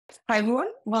Hi, everyone.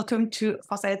 Welcome to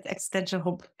Foresight's Existential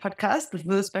Hope podcast with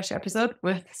this special episode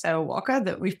with Sara Walker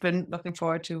that we've been looking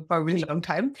forward to for a really long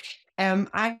time.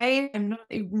 I am not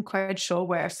even quite sure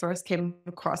where I first came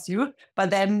across you,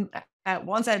 but then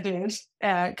once I did,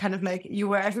 kind of like you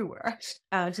were everywhere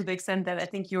to the extent that I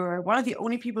think you're one of the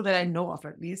only people that I know of,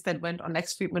 at least, that went on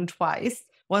Next Treatment twice.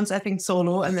 Once, I think,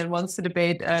 solo, and then once to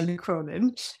debate Luke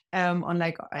Cronin on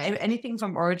like anything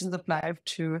from origins of life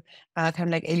to kind of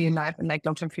like alien life and like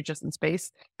long-term futures in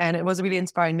space. And it was a really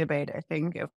inspiring debate, I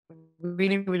think. It was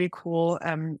really, really cool.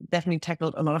 Definitely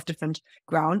tackled a lot of different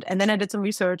ground. And then I did some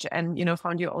research and,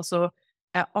 found you also,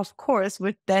 of course,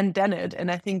 with Dan Dennett and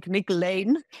I think Nick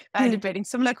Lane debating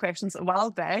similar questions a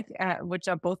while back, which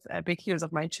are both big heroes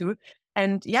of mine too.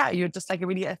 And yeah, you're just like a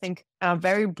really, I think,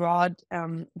 very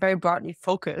broadly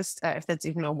focused, if that's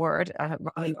even a word,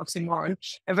 an oxymoron,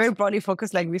 a very broadly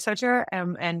focused like researcher.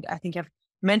 And I think you've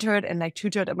mentored and like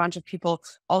tutored a bunch of people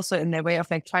also in their way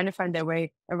of like trying to find their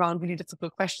way around really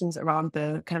difficult questions around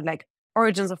the kind of like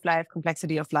origins of life,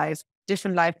 complexity of life,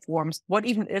 different life forms. What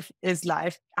even if is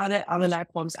life? Are there other life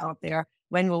forms out there?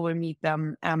 When will we meet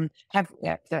them?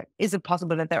 Is it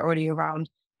possible that they're already around?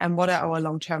 And what are our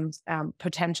long-term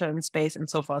potential in space and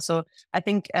so forth? So I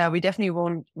think we definitely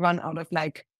won't run out of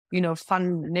like,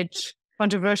 fun niche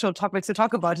controversial topics to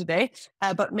talk about today.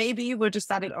 But maybe we'll just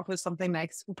start it off with something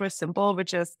like super simple,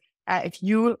 which is if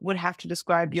you would have to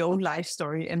describe your own life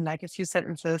story in like a few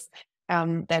sentences,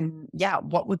 then yeah,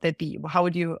 what would that be? How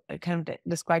would you kind of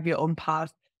describe your own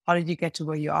path? How did you get to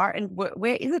where you are? And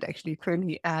where is it actually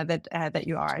currently that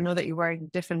you are? I know that you're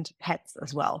wearing different hats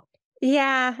as well.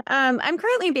 Yeah, I'm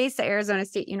currently based at Arizona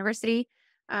State University,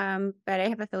 but I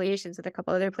have affiliations with a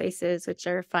couple other places, which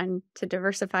are fun to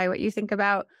diversify what you think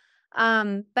about.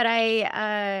 I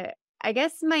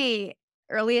guess my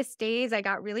earliest days, I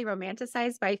got really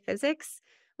romanticized by physics,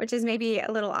 which is maybe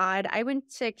a little odd. I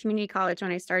went to community college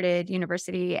when I started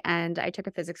university, and I took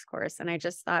a physics course, and I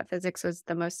just thought physics was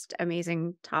the most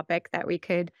amazing topic that we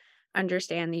could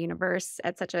understand the universe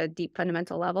at such a deep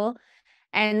fundamental level.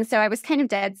 And so I was kind of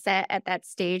dead set at that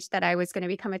stage that I was going to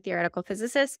become a theoretical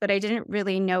physicist, but I didn't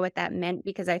really know what that meant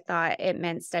because I thought it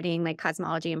meant studying like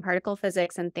cosmology and particle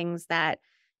physics and things that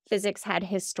physics had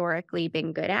historically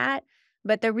been good at.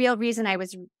 But the real reason I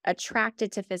was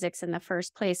attracted to physics in the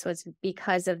first place was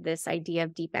because of this idea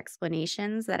of deep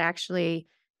explanations that actually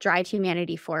drive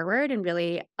humanity forward and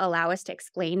really allow us to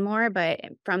explain more. But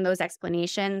from those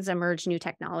explanations emerge new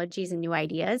technologies and new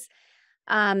ideas.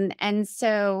 And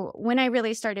so when I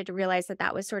really started to realize that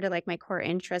that was sort of like my core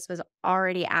interest was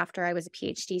already after I was a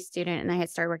PhD student and I had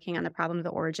started working on the problem of the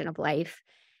origin of life.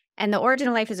 And the origin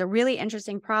of life is a really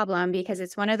interesting problem because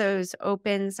it's one of those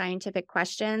open scientific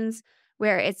questions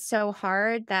where it's so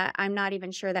hard that I'm not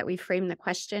even sure that we framed the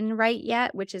question right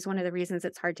yet, which is one of the reasons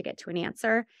it's hard to get to an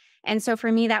answer. And so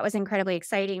for me, that was incredibly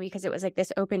exciting because it was like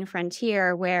this open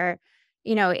frontier where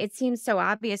it seems so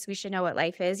obvious we should know what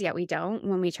life is, yet we don't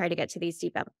when we try to get to these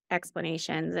deep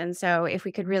explanations. And so, if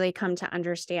we could really come to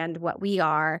understand what we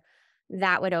are,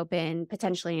 that would open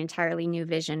potentially an entirely new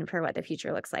vision for what the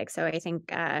future looks like. So, I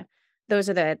think those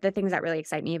are the things that really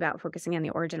excite me about focusing on the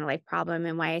origin of life problem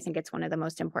and why I think it's one of the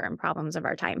most important problems of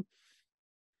our time.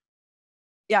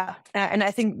 Yeah, and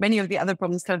I think many of the other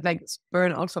problems kind of like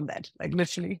spurn out from that, like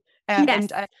literally. Yes.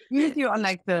 And I agree with you on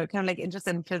like the kind of like interest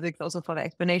in physics also for the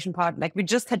explanation part. Like we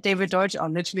just had David Deutsch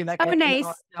on literally like Oh, nice.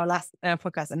 in our last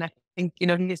podcast, and I think he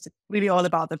is really all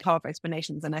about the power of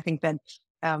explanations. And I think then,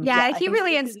 yeah, Yeah, I he think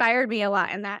really inspired me a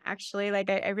lot in that actually. Like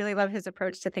I really love his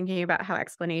approach to thinking about how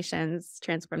explanations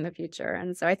transform the future.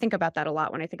 And so I think about that a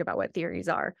lot when I think about what theories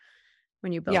are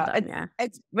when you build yeah, them. Yeah.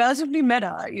 it's relatively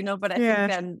meta, but I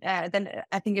think Yeah. then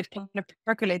I think it kind of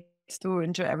percolates through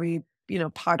into every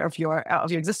part of your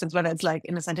existence, whether it's like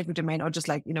in a scientific domain or just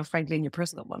like frankly in your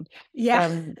personal one. Yeah.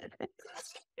 Um,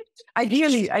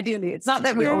 ideally, it's not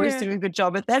that we're Yeah, always yeah. doing a good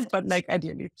job at that, but like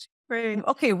ideally. Right.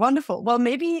 Okay, wonderful. Well,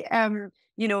 maybe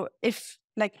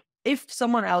if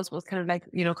someone else was kind of like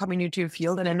coming into your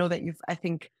field, and I know that you've I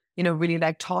think really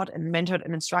like taught and mentored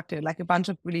and instructed like a bunch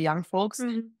of really young folks,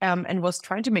 Mhm. and was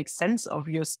trying to make sense of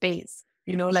your space.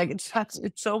 Like it's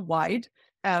so wide,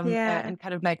 Yeah. and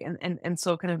kind of like and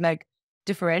so kind of like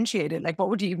differentiated. Like, what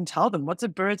would you even tell them? What's a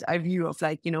bird's eye view of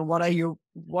like what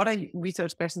are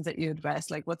research questions that you address?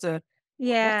 Like,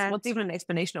 Yeah. what's even an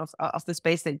explanation of the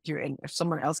space that you're in if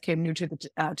someone else came new to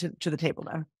the table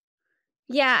now?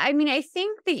 Yeah, I mean, I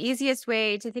think the easiest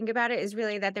way to think about it is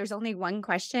really that there's only one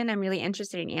question I'm really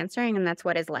interested in answering, and that's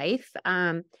what is life?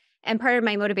 And part of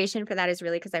my motivation for that is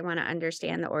really because I want to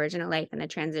understand the origin of life and the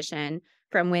transition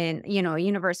from when, a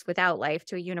universe without life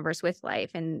to a universe with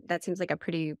life. And that seems like a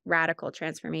pretty radical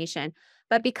transformation.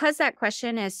 But because that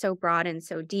question is so broad and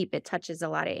so deep, it touches a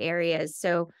lot of areas.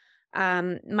 So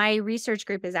my research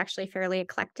group is actually fairly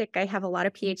eclectic. I have a lot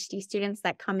of PhD students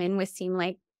that come in with seem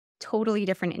like totally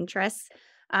different interests.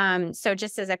 So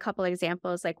just as a couple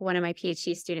examples, like one of my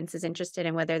PhD students is interested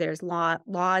in whether there's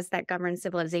laws that govern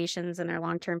civilizations and their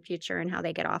long-term future and how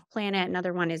they get off planet.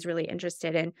 Another one is really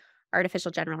interested in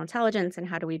artificial general intelligence and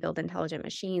how do we build intelligent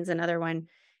machines. Another one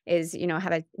is,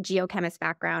 have a geochemist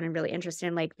background and really interested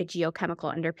in like the geochemical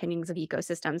underpinnings of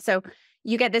ecosystems. So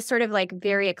you get this sort of like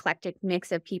very eclectic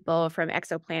mix of people from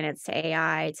exoplanets to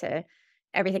AI to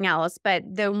everything else. But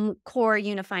the core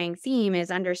unifying theme is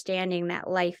understanding that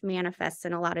life manifests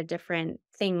in a lot of different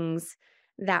things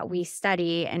that we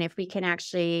study. And if we can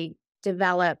actually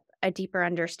develop a deeper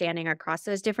understanding across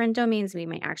those different domains, we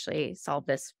may actually solve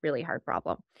this really hard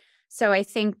problem. So I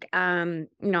think, on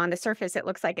the surface, it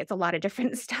looks like it's a lot of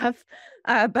different stuff.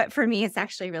 But for me, it's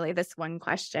actually really this one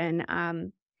question.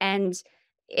 And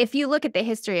if you look at the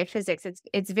history of physics,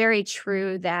 it's very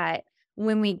true that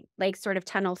when we like sort of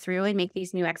tunnel through and make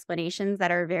these new explanations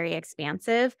that are very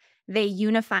expansive, they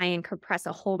unify and compress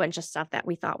a whole bunch of stuff that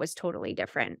we thought was totally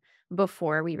different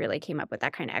before we really came up with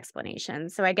that kind of explanation.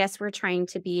 So I guess we're trying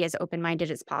to be as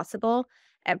open-minded as possible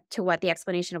to what the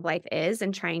explanation of life is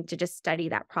and trying to just study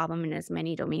that problem in as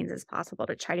many domains as possible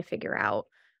to try to figure out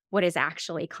what is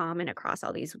actually common across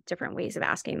all these different ways of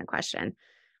asking the question.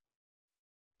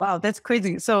 Wow, that's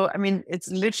crazy. So, I mean, it's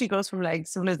literally goes from like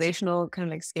civilizational kind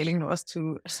of like scaling laws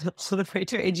to all the way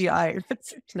to AGI.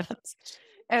 It's nuts.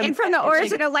 And from the It's like,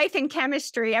 origin of life in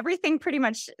chemistry, everything pretty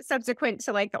much subsequent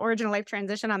to like the origin of life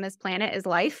transition on this planet is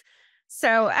life.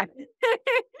 So,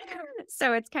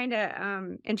 so it's kind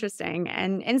of interesting.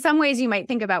 And in some ways, you might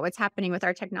think about what's happening with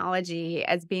our technology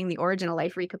as being the origin of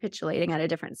life recapitulating at a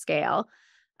different scale.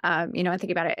 I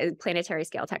think about it as planetary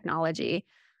scale technology.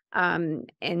 And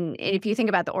if you think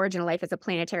about the origin of life as a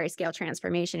planetary scale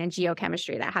transformation in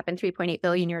geochemistry that happened 3.8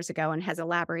 billion years ago and has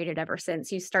elaborated ever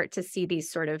since, you start to see these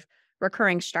sort of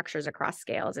recurring structures across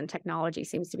scales, and technology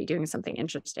seems to be doing something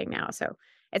interesting now. So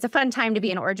it's a fun time to be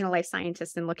an original life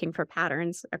scientist and looking for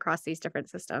patterns across these different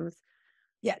systems.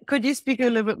 yeah. Could you speak a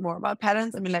little bit more about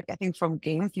patterns? I mean, like, I think from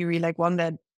game theory, like one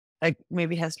that like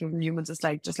maybe has driven humans is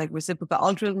like just like reciprocal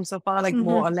altruism so far, like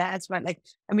more or less, right? Like,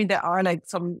 I mean, there are like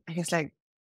some, I guess, like,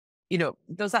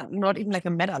 those are not even like a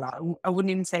meta law. I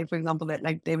wouldn't even say, for example, that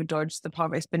like David Deutsch's The Power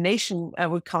of Explanation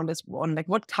would count as one. Like,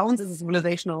 what counts as a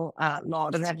civilizational law?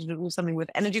 Does it have to do something with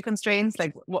energy constraints?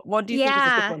 Like, what do you think is a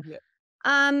good Yeah. one here?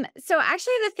 So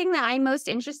actually the thing that I'm most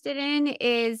interested in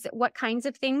is what kinds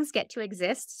of things get to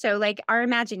exist. So like our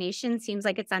imagination seems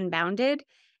like it's unbounded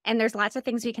and there's lots of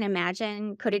things we can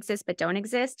imagine could exist but don't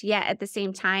exist. Yet at the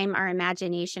same time, our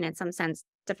imagination in some sense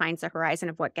defines the horizon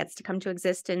of what gets to come to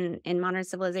exist in modern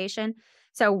civilization.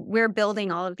 So we're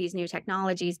building all of these new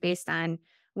technologies based on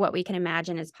what we can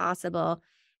imagine is possible.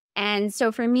 And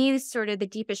so for me, sort of the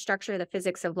deepest structure of the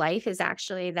physics of life is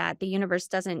actually that the universe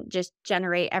doesn't just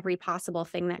generate every possible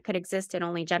thing that could exist. It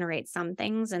only generates some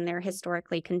things and they're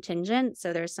historically contingent.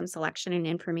 So there's some selection and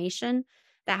information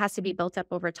that has to be built up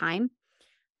over time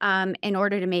in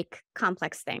order to make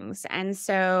complex things. And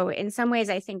so in some ways,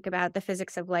 I think about the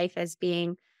physics of life as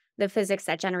being the physics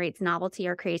that generates novelty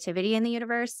or creativity in the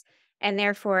universe. And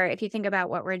therefore, if you think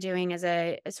about what we're doing as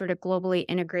a sort of globally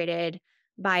integrated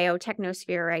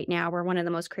biotechnosphere right now, we're one of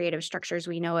the most creative structures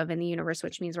we know of in the universe,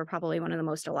 which means we're probably one of the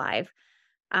most alive.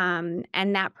 And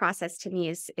that process to me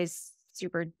is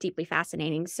super deeply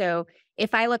fascinating. So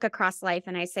if I look across life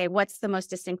and I say, what's the most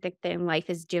distinctive thing life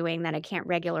is doing that I can't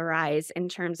regularize in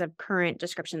terms of current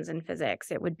descriptions in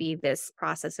physics, it would be this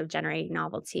process of generating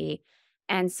novelty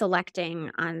and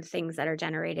selecting on things that are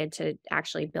generated to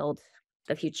actually build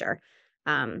the future.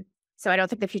 So I don't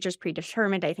think the future is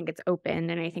predetermined. I think it's open.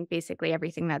 And I think basically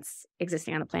everything that's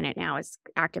existing on the planet now is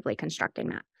actively constructing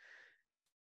that.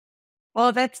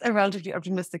 Well, that's a relatively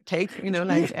optimistic take,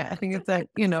 like I think it's a,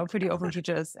 pretty open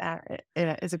future is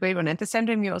a great one. At the same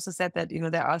time, you also said that,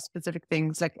 there are specific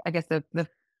things, like I guess the kind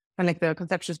of like the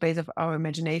conceptual space of our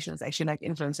imagination is actually like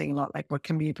influencing a lot, like what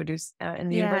can be produced in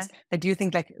the universe. Like, do you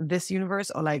think like this universe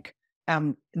or like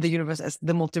the universe as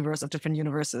the multiverse of different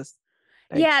universes?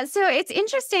 Yeah, so it's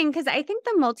interesting because I think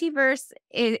the multiverse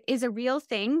is a real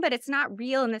thing, but it's not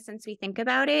real in the sense we think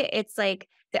about it. It's like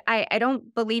I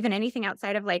don't believe in anything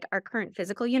outside of like our current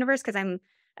physical universe because I'm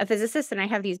a physicist and I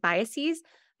have these biases.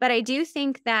 But I do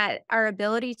think that our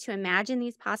ability to imagine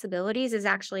these possibilities is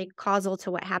actually causal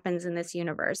to what happens in this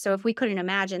universe. So if we couldn't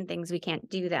imagine things, we can't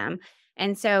do them.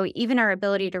 And so even our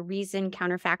ability to reason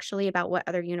counterfactually about what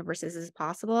other universes is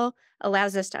possible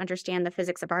allows us to understand the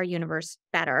physics of our universe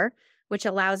better, which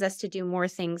allows us to do more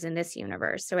things in this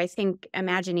universe. So I think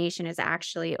imagination is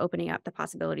actually opening up the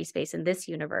possibility space in this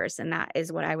universe. And that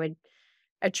is what I would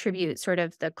attribute sort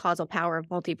of the causal power of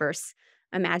multiverse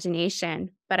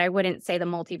imagination. But I wouldn't say the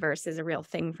multiverse is a real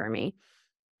thing for me.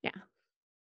 Yeah.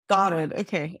 Got it.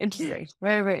 Okay. Interesting.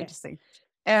 Very, very interesting.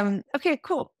 Okay,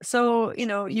 cool. So,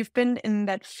 you've been in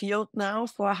that field now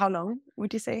for how long,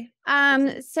 would you say?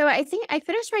 So I think I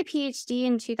finished my PhD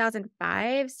in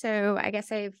 2005. So I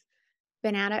guess I've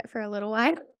been at it for a little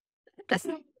while.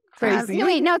 Crazy. No,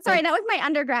 wait, no, sorry, that was my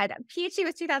undergrad. PhD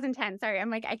was 2010. Sorry, I'm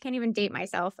like, I can't even date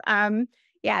myself.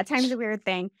 Yeah, time's a weird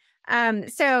thing.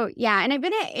 So yeah, and I've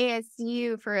been at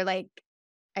ASU for like,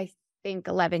 I think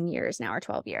 11 years now or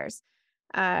 12 years.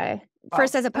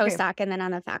 First as a Okay. postdoc and then on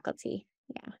the faculty.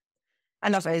 Yeah. I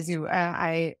love ASU.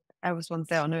 I was once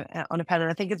there on a panel.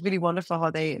 I think it's really wonderful how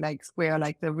they like square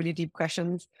like the really deep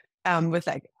questions with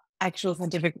like actual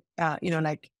scientific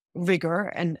like rigor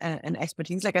and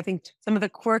expertise. Like I think some of the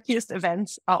quirkiest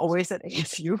events are always at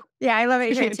ASU. Yeah, I love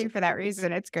it here too for that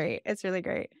reason. It's great. It's really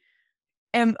great.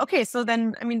 Okay, so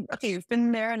then I mean, okay, you've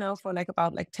been there now for like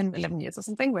about like 10, 11 years or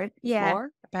something, right? Yeah.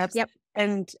 More, perhaps. Yep.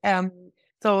 And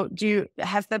so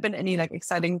has there been any like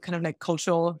exciting kind of like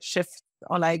cultural shifts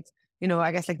or like,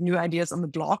 I guess like new ideas on the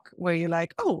block where you're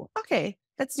like, oh, okay,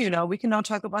 that's we can now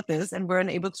talk about this and weren't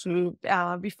able to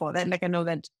before that. Like I know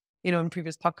that, in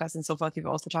previous podcasts and so forth, you've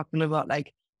also talked a little about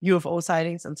like UFO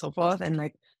sightings and so forth. And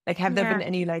like have there been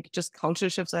any like just culture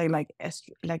shifts like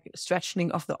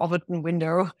stretching of the Overton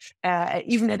window,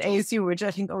 even at ASU, which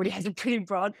I think already has a pretty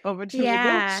broad Overton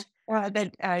Yeah. window,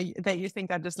 that you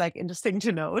think are just like interesting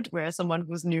to note, where someone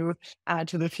who's new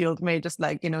to the field may just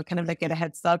like, kind of like get a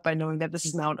head start by knowing that this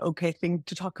is now an okay thing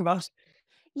to talk about.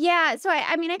 Yeah. So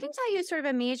I mean, I can tell you sort of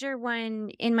a major one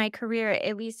in my career,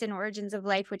 at least in Origins of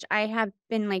Life, which I have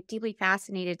been like deeply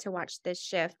fascinated to watch this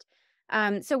shift.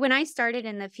 So when I started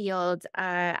in the field,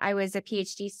 I was a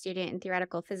PhD student in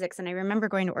theoretical physics, and I remember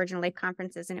going to Origin of Life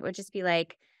conferences, and it would just be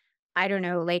like, I don't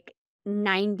know, like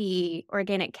 90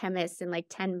 organic chemists and like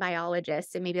 10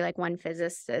 biologists and maybe like one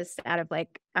physicist out of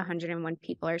like 101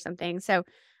 people or something. So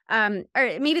or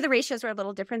maybe the ratios were a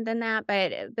little different than that,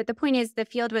 but the point is the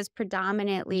field was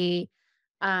predominantly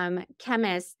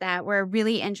chemists that were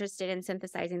really interested in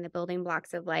synthesizing the building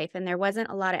blocks of life, and there wasn't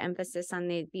a lot of emphasis on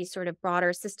these sort of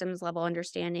broader systems level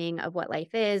understanding of what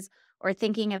life is, or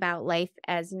thinking about life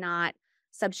as not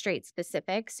substrate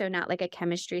specific, so not like a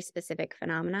chemistry specific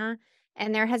phenomena.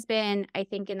 And there has been, I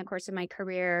think, in the course of my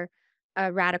career, a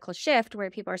radical shift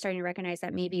where people are starting to recognize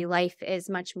that maybe life is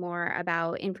much more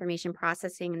about information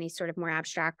processing and these sort of more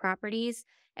abstract properties.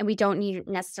 And we don't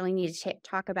necessarily need to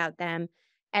talk about them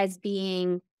as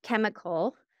being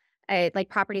chemical, like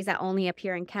properties that only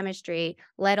appear in chemistry,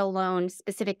 let alone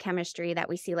specific chemistry that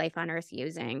we see life on Earth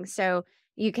using. So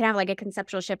you can have like a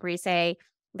conceptual shift where you say,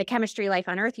 the chemistry life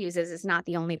on Earth uses is not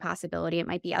the only possibility. It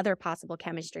might be other possible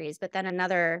chemistries. But then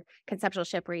another conceptual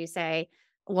shift where you say,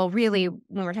 well, really,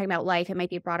 when we're talking about life, it might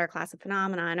be a broader class of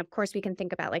phenomena. And of course, we can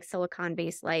think about like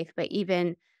silicon-based life, but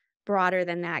even broader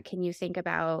than that, can you think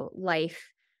about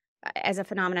life as a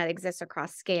phenomena that exists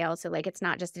across scale? So like it's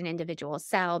not just an individual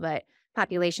cell, but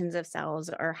populations of cells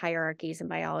or hierarchies in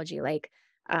biology, like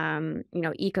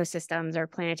ecosystems or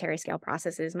planetary scale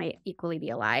processes might equally be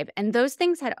alive. And those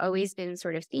things had always been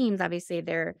sort of themes. Obviously,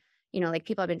 they're, like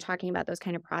people have been talking about those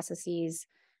kind of processes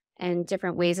and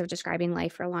different ways of describing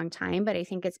life for a long time. But I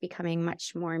think it's becoming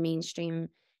much more mainstream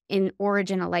in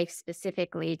Origin of Life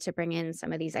specifically to bring in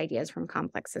some of these ideas from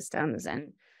complex systems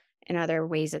and other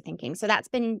ways of thinking. So that's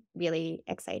been really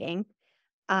exciting.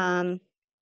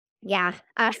 Yeah,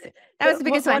 that was the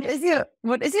biggest one.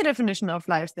 What is your definition of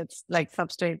life that's like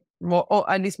substrate more, or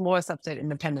at least more substrate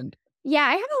independent? Yeah,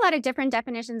 I have a lot of different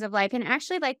definitions of life. And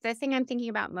actually, like the thing I'm thinking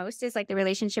about most is like the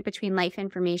relationship between life,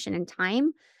 information, and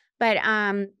time. But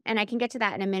and I can get to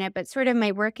that in a minute, but sort of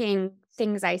my working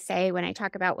things I say when I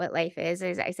talk about what life is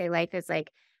I say life is like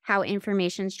how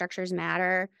information structures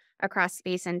matter across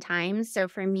space and time. So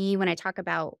for me, when I talk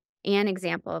about an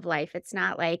example of life, it's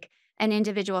not like an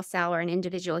individual cell or an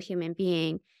individual human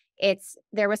being.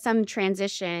 There was some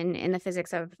transition in the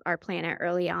physics of our planet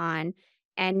early on,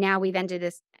 and now we've entered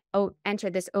this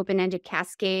open-ended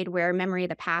cascade where memory of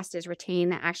the past is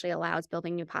retained that actually allows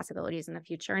building new possibilities in the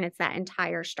future. And it's that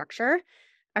entire structure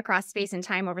across space and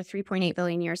time over 3.8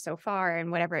 billion years so far, and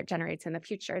whatever it generates in the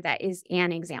future, that is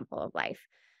an example of life.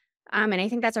 And I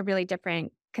think that's a really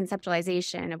different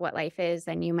conceptualization of what life is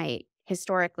than you might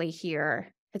historically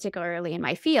hear, particularly in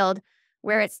my field,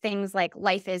 where it's things like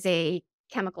life is a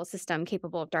chemical system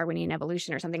capable of Darwinian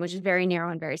evolution or something, which is very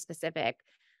narrow and very specific.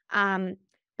 Um,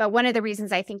 but one of the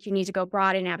reasons I think you need to go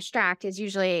broad and abstract is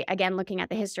usually, again, looking at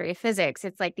the history of physics.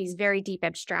 It's like these very deep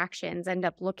abstractions end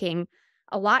up looking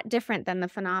a lot different than the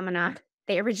phenomena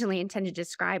they originally intended to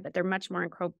describe, but they're much more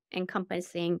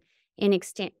encompassing in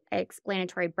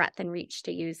explanatory breadth and reach,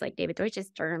 to use like David Deutsch's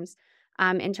terms,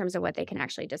 in terms of what they can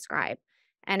actually describe.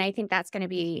 And I think that's going to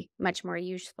be much more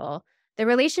useful. The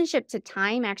relationship to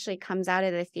time actually comes out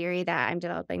of the theory that I'm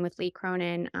developing with Lee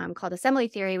Cronin, called assembly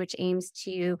theory, which aims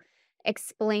to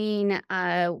explain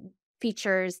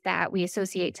features that we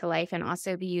associate to life and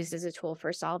also be used as a tool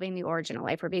for solving the origin of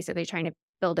life. We're basically trying to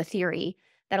build a theory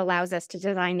that allows us to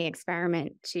design the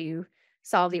experiment to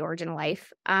solve the origin of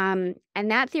life. And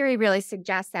that theory really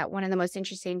suggests that one of the most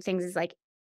interesting things is like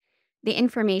the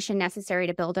information necessary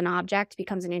to build an object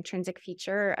becomes an intrinsic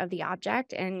feature of the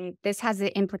object. And this has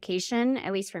the implication,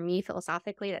 at least for me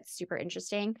philosophically, that's super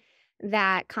interesting,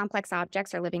 that complex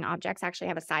objects or living objects actually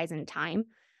have a size and time.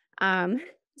 Um,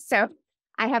 so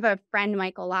I have a friend,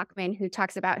 Michael Lockman, who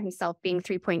talks about himself being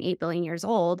 3.8 billion years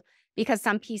old because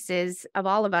some pieces of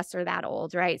all of us are that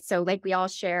old, right? So like we all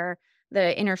share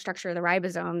the inner structure of the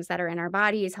ribosomes that are in our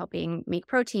bodies helping make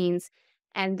proteins.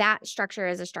 And that structure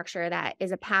is a structure that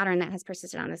is a pattern that has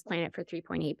persisted on this planet for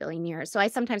 3.8 billion years. So I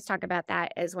sometimes talk about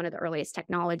that as one of the earliest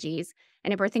technologies.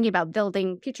 And if we're thinking about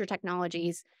building future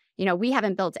technologies, we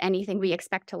haven't built anything we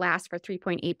expect to last for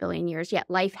 3.8 billion years, yet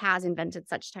life has invented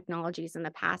such technologies in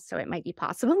the past, so it might be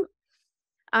possible.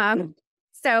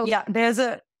 So Yeah,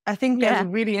 I think there's yeah, a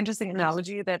really interesting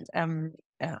analogy that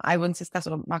I once discussed,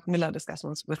 or Mark Miller discussed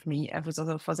once with me, who's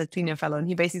also a Foresight Senior Fellow, and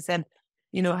he basically said,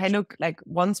 hey, look, like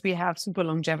once we have super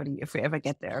longevity, if we ever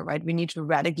get there, right, we need to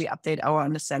radically update our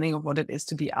understanding of what it is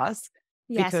to be us.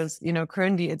 yes, Because,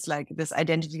 currently it's like this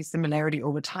identity similarity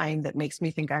over time that makes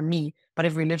me think I'm me. But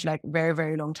if we live like very,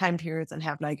 very long time periods and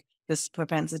have like this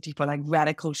propensity for like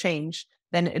radical change,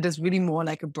 then it is really more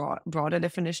like a broader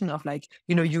definition of like,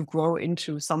 you grow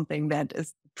into something that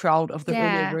is proud of the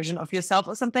earlier yeah, version of yourself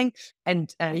or something.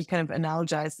 And you kind of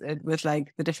analogize it with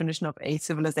like the definition of a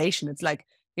civilization. It's like,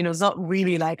 it's not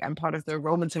really like I'm part of the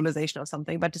Roman civilization or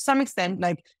something, but to some extent,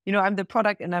 like, I'm the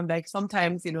product, and I'm like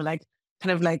sometimes, like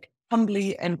kind of like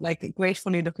humbly and like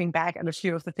gratefully looking back at a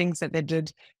few of the things that they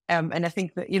did. And I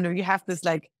think that, you have this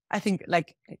like, I think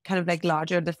like kind of like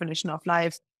larger definition of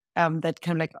life that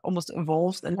kind of like almost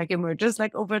evolves and like emerges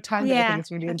like over time, that I think yeah,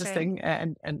 is really that's right. interesting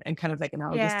and kind of like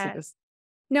analogous to Yeah. this.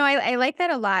 No, I like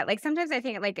that a lot. Like sometimes I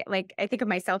think like I think of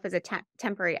myself as a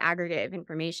temporary aggregate of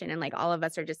information, and like all of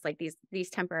us are just like these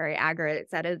temporary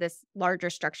aggregates out of this larger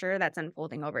structure that's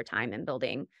unfolding over time and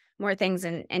building more things,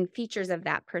 and features of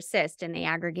that persist and they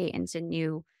aggregate into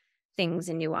new things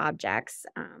and new objects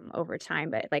over time.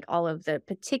 But like all of the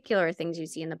particular things you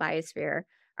see in the biosphere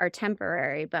are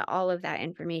temporary, but all of that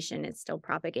information is still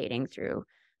propagating through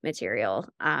material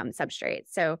substrates.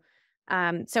 So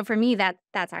for me,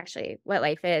 that's actually what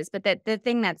life is. But the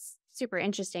thing that's super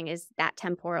interesting is that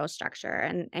temporal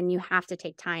structure, and you have to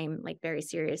take time like very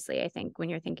seriously, I think, when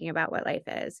you're thinking about what life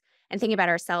is, and thinking about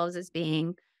ourselves as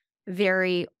being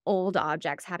very old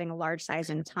objects having a large size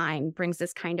and time brings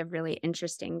this kind of really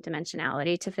interesting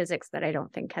dimensionality to physics that I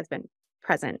don't think has been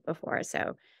present before.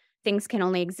 So things can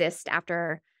only exist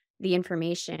after the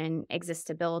information exists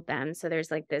to build them. So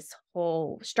there's like this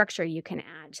whole structure you can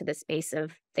add to the space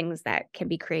of things that can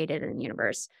be created in the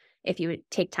universe if you would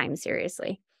take time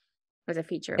seriously as a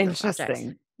feature of those objects.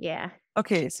 Interesting. Yeah.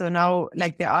 Okay, so now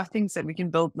like there are things that we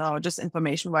can build now, just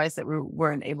information wise, that we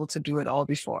weren't able to do it all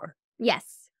before.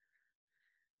 Yes.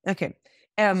 Okay.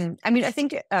 I mean, I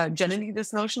think generally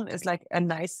this notion is like a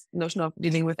nice notion of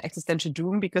dealing with existential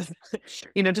doom, because,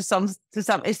 to some,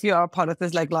 if you are part of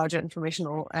this like larger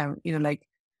informational, like,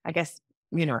 I guess,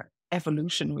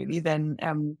 evolution really, then,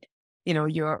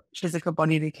 your physical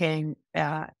body decaying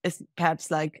is perhaps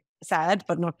like sad,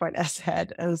 but not quite as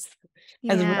sad as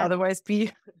it would Yeah. otherwise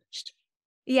be.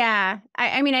 Yeah.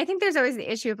 I mean, I think there's always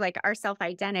the issue of like our self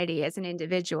identity as an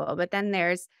individual, but then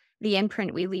there's the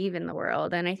imprint we leave in the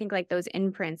world. And I think like those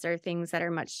imprints are things that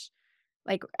are much,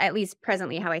 like, at least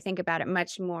presently, how I think about it,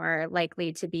 much more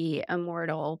likely to be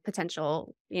immortal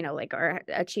potential, like, or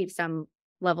achieve some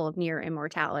level of near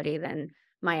immortality than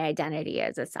my identity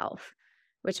as a self,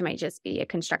 which might just be a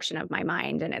construction of my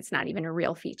mind. And it's not even a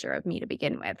real feature of me to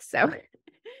begin with. So,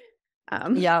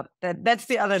 um, Yeah, that's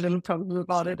the other little problem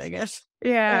about it, I guess.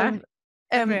 yeah, Um,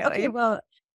 okay, definitely. well,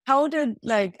 how did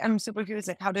like I'm super curious,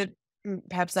 like how did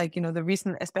perhaps like, the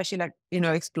recent, especially like,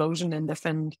 explosion in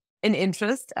different in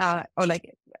interest, or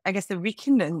like, I guess the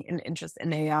rekindling in interest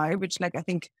in AI, which like I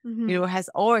think, Mhm. has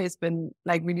always been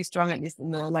like really strong, at least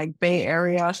in the like Bay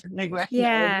Area, like where the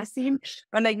Yeah. AI scene.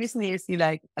 But like recently you see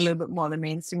like a little bit more the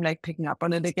mainstream like picking up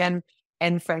on it again.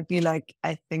 And frankly, like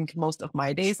I think most of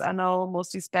my days are now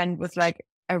mostly spent with like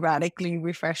a radically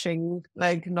refreshing,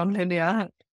 like nonlinear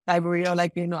library, or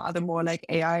like, other more like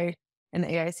AI and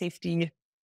AI safety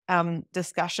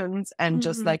discussions. And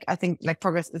just Mhm. like I think like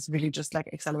progress is really just like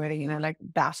accelerating in a like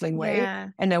baffling way. Yeah.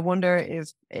 And I wonder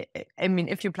if I mean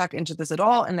if you plug into this at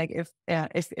all, and like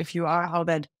if you are, how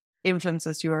that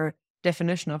influences your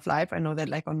definition of life. I know that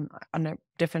like on a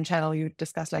different channel you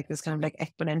discuss like this kind of like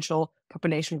exponential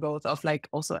population growth of like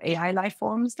also AI life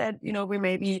forms that we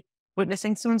may be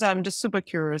witnessing soon. So I'm just super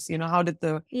curious, how did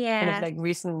the kind of Yeah. like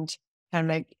recent kind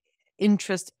of like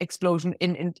interest explosion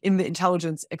in the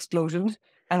intelligence explosion,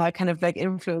 and I kind of like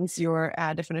influence your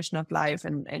definition of life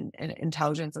and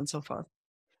intelligence and so forth.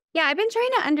 Yeah, I've been trying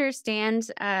to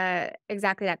understand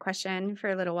exactly that question for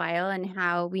a little while and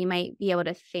how we might be able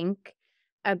to think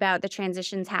about the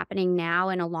transitions happening now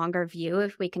in a longer view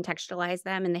if we contextualize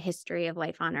them in the history of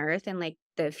life on Earth and like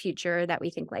the future that we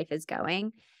think life is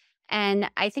going. And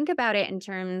I think about it in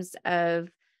terms of,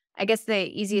 I guess the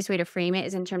easiest way to frame it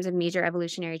is in terms of major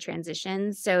evolutionary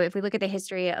transitions. So if we look at the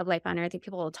history of life on Earth,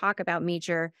 people will talk about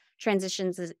major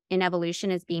transitions in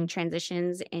evolution as being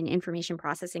transitions in information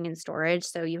processing and storage.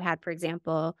 So you had, for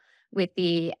example, with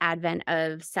the advent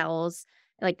of cells,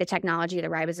 like the technology, the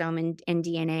ribosome and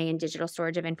DNA and digital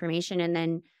storage of information, and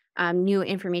then new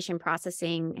information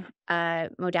processing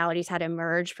modalities had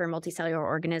emerged for multicellular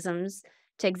organisms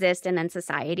to exist, and then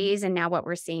societies. And now what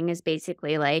we're seeing is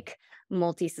basically like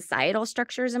multi-societal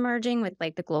structures emerging with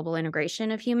like the global integration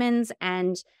of humans.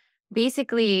 And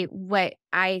basically what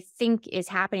I think is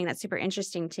happening that's super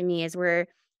interesting to me is we're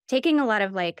taking a lot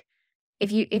of like,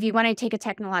 if you want to take a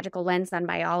technological lens on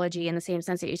biology in the same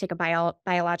sense that you take a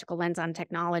biological lens on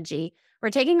technology, we're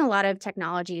taking a lot of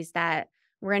technologies that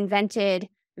were invented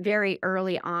very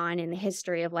early on in the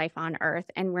history of life on Earth,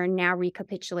 and we're now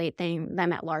recapitulating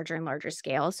them at larger and larger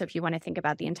scale. So if you want to think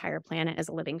about the entire planet as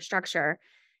a living structure,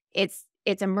 it's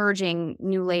emerging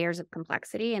new layers of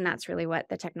complexity, and that's really what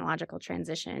the technological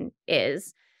transition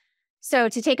is. So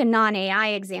to take a non-AI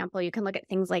example, you can look at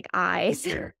things like eyes,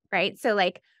 right? So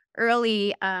like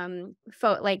early in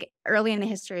the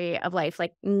history of life,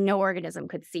 like no organism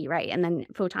could see, right? And then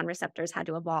photon receptors had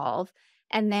to evolve.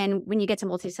 And then when you get to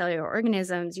multicellular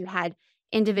organisms, you had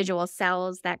individual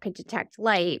cells that could detect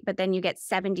light, but then you get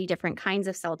 70 different kinds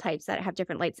of cell types that have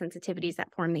different light sensitivities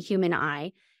that form the human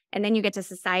eye. And then you get to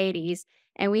societies,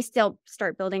 and we still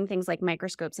start building things like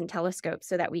microscopes and telescopes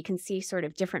so that we can see sort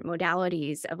of different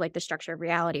modalities of like the structure of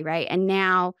reality, right? And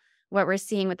now what we're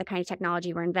seeing with the kind of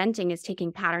technology we're inventing is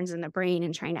taking patterns in the brain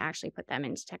and trying to actually put them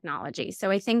into technology. So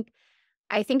I think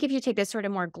if you take this sort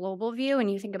of more global view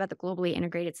and you think about the globally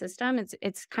integrated system,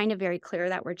 it's kind of very clear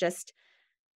that we're just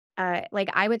like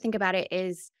I would think about it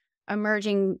is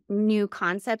emerging new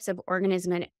concepts of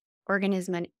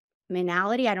organisminality.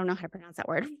 I don't know how to pronounce that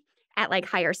word at like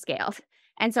higher scale.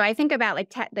 And so I think about like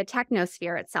the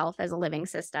technosphere itself as a living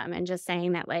system, and just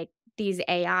saying that like these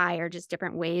AI are just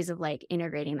different ways of like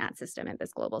integrating that system at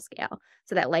this global scale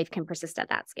so that life can persist at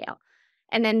that scale.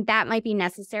 And then that might be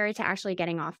necessary to actually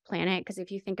getting off planet. Because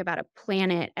if you think about a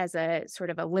planet as a sort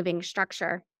of a living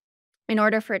structure, in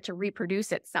order for it to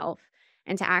reproduce itself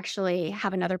and to actually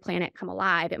have another planet come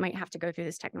alive, it might have to go through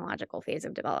this technological phase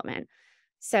of development.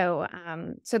 So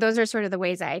those are sort of the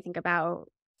ways that I think about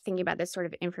thinking about this sort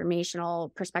of informational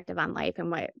perspective on life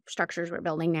and what structures we're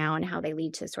building now and how they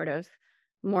lead to sort of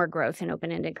more growth and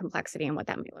open-ended complexity and what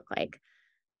that might look like.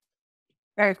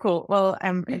 Very cool. Well,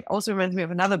 it also reminds me of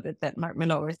another bit that Mark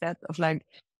Miller always said of like,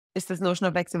 is this notion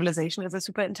of like civilization as a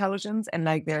super intelligence, and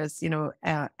like there's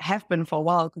have been for a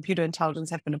while computer intelligence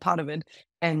have been a part of it,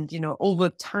 and over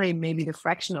time maybe the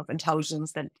fraction of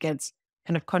intelligence that gets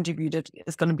kind of contributed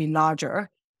is going to be larger.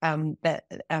 That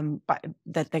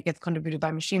gets contributed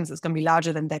by machines is going to be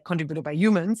larger than that contributed by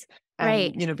humans.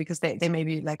 Right. Because they may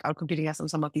be like outcompeting us on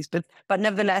some of these bits, but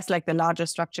nevertheless, like the larger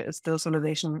structure is still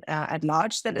civilization at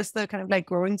large. That is the kind of like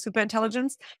growing super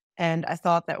intelligence. And I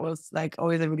thought that was like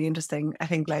always a really interesting, I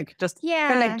think, like just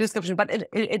kind of like Yeah. description, but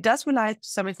it does rely to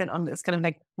some extent on this kind of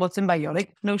like more symbiotic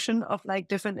notion of like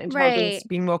different intelligence Right.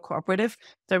 being more cooperative.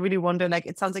 So I really wonder, like,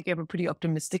 it sounds like you have a pretty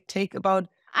optimistic take about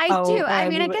I how do. I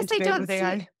mean, we I will guess I integrate don't with see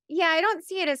AI. yeah, I don't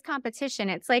see it as competition.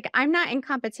 It's like I'm not in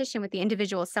competition with the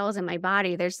individual cells in my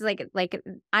body. There's like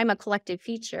I'm a collective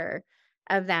feature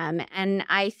of them. And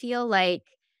I feel like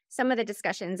some of the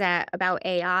discussions about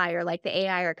AI, or like the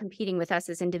AI are competing with us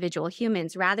as individual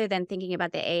humans, rather than thinking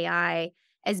about the AI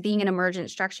as being an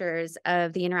emergent structures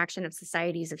of the interaction of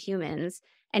societies of humans.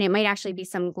 And it might actually be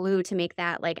some glue to make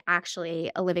that like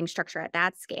actually a living structure at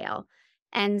that scale.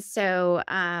 And so,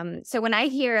 so when I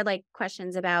hear like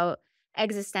questions about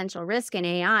existential risk in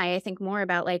AI, I think more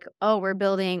about like, oh,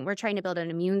 we're trying to build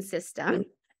an immune system.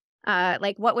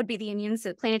 Like what would be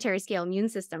the planetary scale immune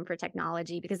system for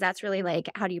technology? Because that's really like,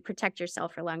 how do you protect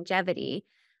yourself for longevity?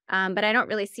 But I don't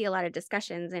really see a lot of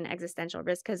discussions in existential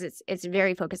risk, because it's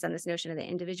very focused on this notion of the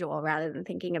individual, rather than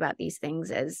thinking about these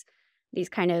things as these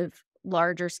kind of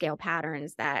larger scale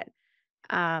patterns that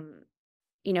um,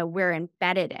 we're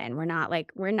embedded in. We're not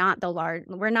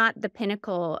the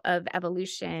pinnacle of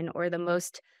evolution or the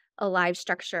most alive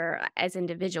structure as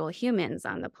individual humans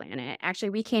on the planet.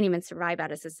 Actually, we can't even survive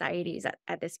out of societies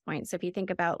at this point. So if you think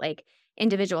about like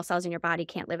individual cells in your body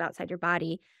can't live outside your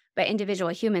body, but individual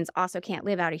humans also can't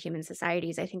live out of human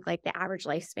societies. I think like the average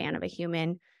lifespan of a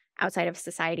human outside of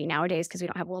society nowadays, because we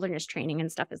don't have wilderness training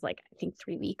and stuff, is like, I think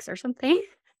 3 weeks or something.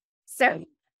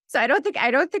 So I don't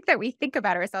think that we think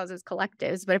about ourselves as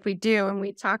collectives, but if we do and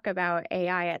we talk about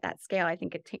AI at that scale, I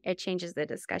think it changes the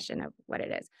discussion of what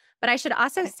it is. But I should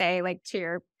also say, like, to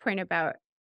your point about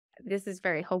this is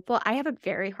very hopeful, I have a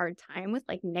very hard time with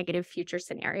like negative future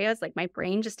scenarios. Like my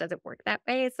brain just doesn't work that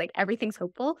way. It's like everything's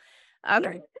hopeful.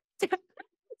 Um,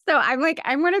 so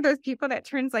I'm one of those people that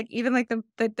turns like even like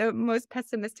the most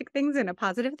pessimistic things into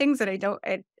positive things, and I don't.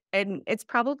 And it's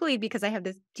probably because I have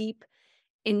this deep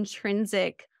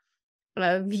intrinsic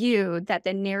view that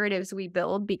the narratives we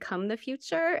build become the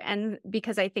future. And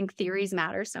because I think theories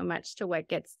matter so much to what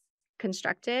gets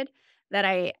constructed, that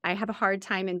I have a hard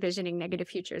time envisioning negative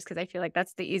futures, because I feel like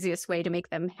that's the easiest way to make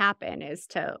them happen, is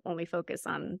to only focus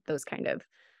on those kind of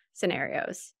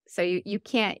scenarios. So you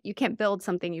can't build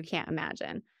something you can't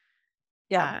imagine.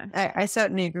 Yeah, I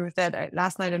certainly agree with that.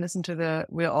 Last night I listened to the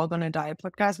We're All Gonna Die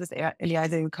podcast with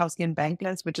Eliza Yudkowsky and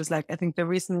Bankless, which is like, I think, the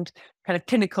recent kind of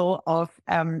pinnacle of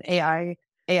AI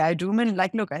doom. And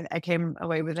like, look, I came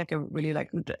away with like a really like,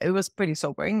 it was pretty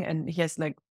sobering. And he has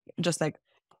like, just like,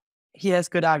 he has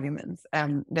good arguments.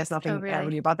 There's nothing Really?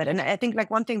 really about that. And I think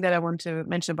like one thing that I want to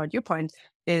mention about your point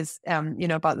is,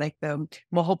 about like the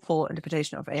more hopeful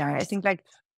interpretation of AI. I think like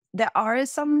there are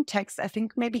some texts, I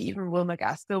think maybe even Will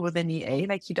McAskill within EA,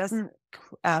 like he doesn't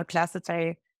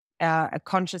classify a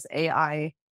conscious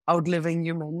AI outliving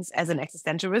humans as an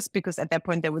existential risk, because at that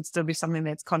point there would still be something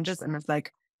that's conscious and it's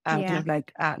like kind Yeah. of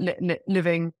like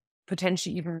living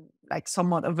potentially even like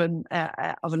somewhat of a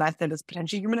life that is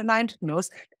potentially human aligned, who knows,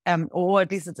 or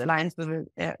at least it's aligned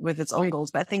with its own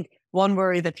goals. But I think one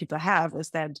worry that people have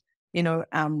is that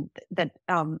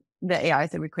the AIs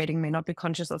that we're creating may not be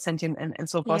conscious or sentient and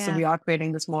so forth. So Yeah. we are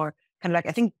creating this more kind of like,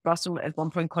 I think Russell at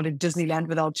one point called it Disneyland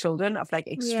without children, of like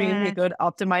extremely Yeah. good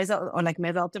optimizer or like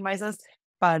meta optimizers,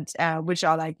 but which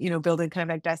are like, building kind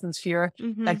of like Dyson's sphere,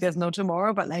 like there's no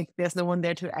tomorrow, but like there's no one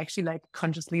there to actually like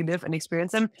consciously live and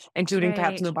experience them, including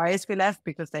perhaps Right. no biosphere left,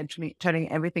 because they're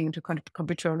turning everything into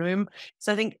computerium.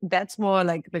 So I think that's more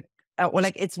like the or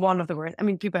like it's one of the words. I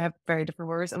mean, people have very different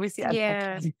words. Obviously,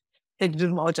 Yeah. they do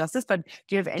them all justice, but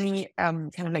do you have any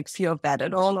kind of like fear of that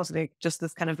at all, or like just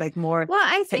this kind of like more Well,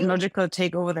 I think technological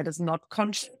takeover that is not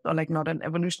conscious or like not an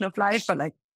evolution of life, but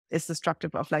like is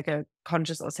destructive of like a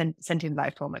conscious or sentient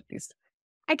life form at least?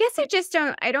 I guess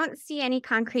I don't see any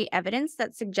concrete evidence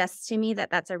that suggests to me that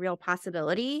that's a real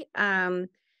possibility.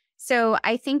 So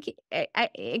I think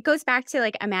it goes back to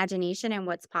like imagination and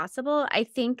what's possible. I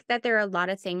think that there are a lot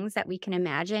of things that we can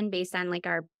imagine based on like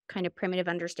our kind of primitive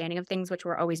understanding of things, which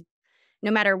we're always,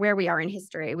 no matter where we are in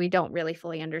history, we don't really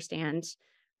fully understand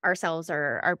ourselves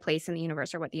or our place in the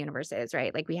universe or what the universe is,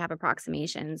 right? Like we have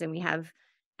approximations and we have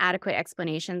adequate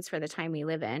explanations for the time we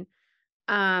live in.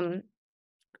 Um,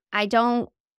 I don't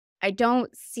I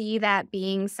don't see that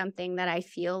being something that I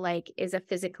feel like is a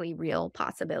physically real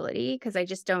possibility, because I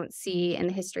just don't see in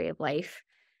the history of life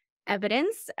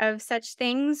evidence of such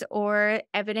things, or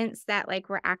evidence that like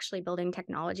we're actually building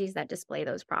technologies that display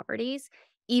those properties,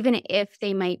 even if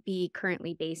they might be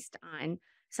currently based on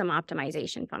some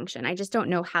optimization function. I just don't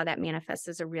know how that manifests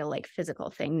as a real like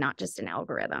physical thing, not just an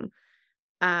algorithm.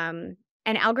 Um,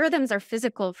 and algorithms are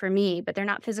physical for me, but they're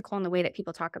not physical in the way that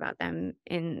people talk about them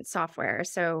in software.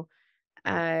 So,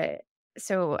 uh,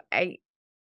 so I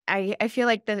feel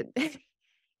like it-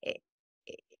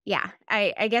 yeah,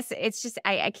 I guess it's just,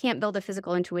 I can't build a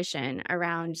physical intuition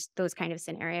around those kind of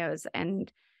scenarios.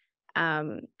 And,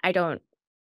 I don't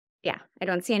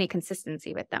see any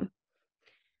consistency with them.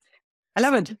 I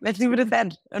love it. Let's leave it at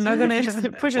that. I'm not going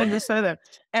to push it this further.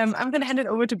 I'm going to hand it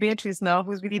over to Beatrice now,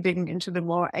 who's really digging into the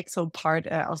more actual part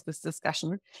of this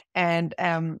discussion. And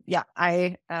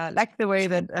I like the way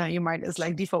that your mind is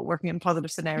like default working in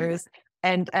positive scenarios.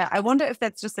 And I wonder if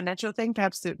that's just a natural thing,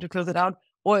 perhaps to close it out,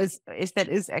 or is that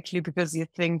is actually because you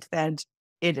think that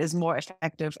it is more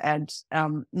effective at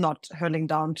not hurling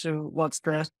down towards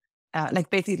the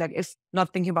basically, like, if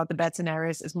not thinking about the bad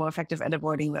scenarios is more effective at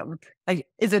avoiding them. Like,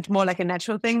 is it more like a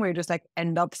natural thing where you just like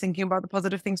end up thinking about the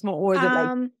positive things more, or is it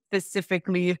like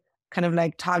specifically kind of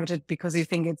like targeted because you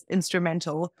think it's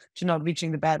instrumental to not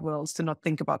reaching the bad worlds, to not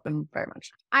think about them very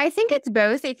much? I think it's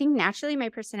both. I think naturally my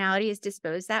personality is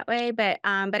disposed that way, but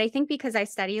I think because I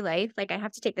study life, like I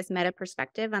have to take this meta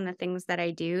perspective on the things that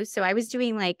I do. So I was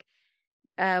doing like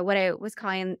what I was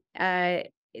calling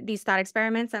these thought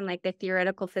experiments on like the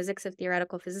theoretical physics of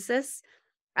theoretical physicists,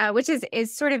 which is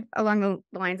sort of along the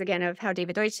lines again of how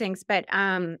David Deutsch thinks, but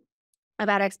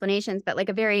about explanations. But like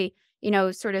a very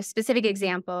sort of specific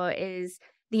example is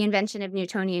the invention of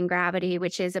Newtonian gravity,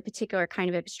 which is a particular kind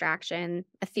of abstraction,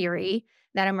 a theory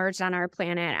that emerged on our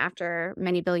planet after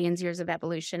many billions years of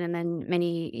evolution, and then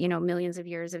many millions of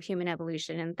years of human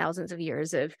evolution and thousands of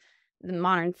years of the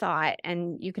modern thought.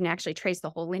 And you can actually trace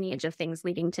the whole lineage of things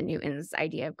leading to Newton's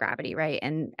idea of gravity, right?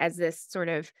 And as this sort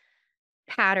of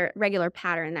regular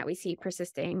pattern that we see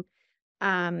persisting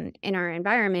in our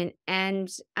environment.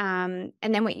 And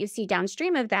then what you see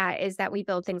downstream of that is that we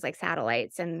build things like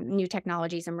satellites, and new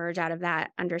technologies emerge out of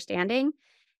that understanding.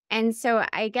 And so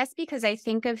I guess because I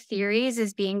think of theories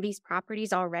as being these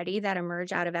properties already that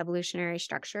emerge out of evolutionary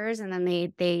structures, and then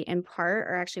they impart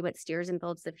or actually what steers and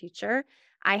builds the future,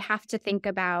 I have to think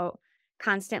about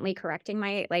constantly correcting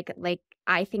my like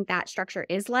I think that structure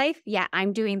is life, yet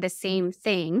I'm doing the same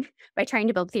thing by trying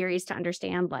to build theories to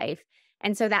understand life.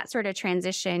 And so that sort of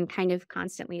transition kind of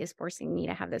constantly is forcing me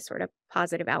to have this sort of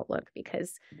positive outlook,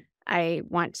 because I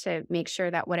want to make sure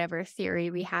that whatever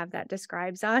theory we have that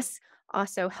describes us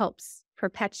also helps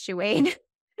perpetuate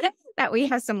that we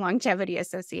have some longevity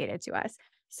associated to us.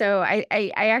 So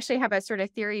I actually have a sort of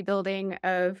theory building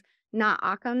of not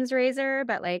Occam's razor,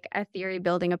 but like a theory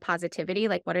building of positivity.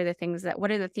 Like, what are the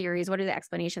theories, what are the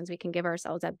explanations we can give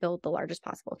ourselves that build the largest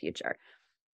possible future?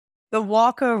 The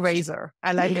Walker razor.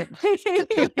 I like it.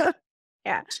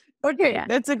 Yeah. Okay, Yeah.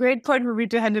 that's a great point for me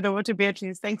to hand it over to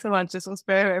Beatrice. Thanks so much. This was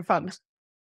very, very fun.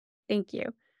 Thank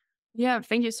you. Yeah,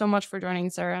 thank you so much for joining,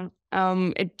 Sarah.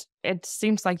 It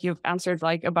seems like you've answered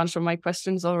like a bunch of my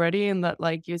questions already, and that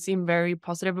like you seem very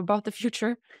positive about the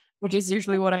future, which is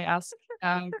usually what I ask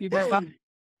people about.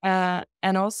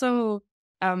 And also,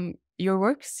 your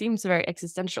work seems very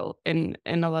existential in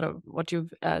a lot of what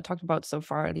you've talked about so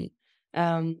far. And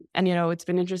it's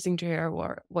been interesting to hear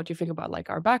what you think about like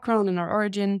our background and our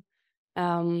origin.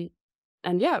 And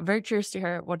yeah, very curious to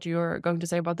hear what you're going to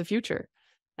say about the future.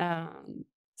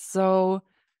 So,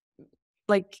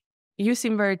 like, you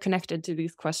seem very connected to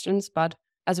these questions, but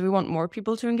as we want more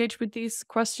people to engage with these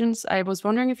questions, I was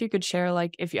wondering if you could share,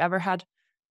 like, if you ever had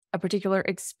a particular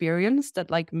experience that,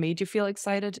 like, made you feel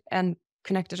excited and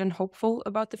connected and hopeful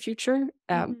about the future.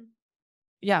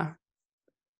 Yeah.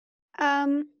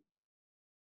 Maybe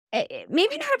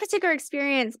not a particular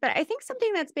experience, but I think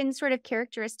something that's been sort of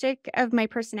characteristic of my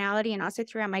personality and also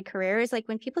throughout my career is like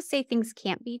when people say things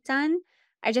can't be done,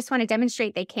 I just want to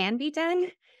demonstrate they can be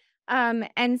done.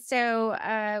 And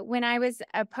so when I was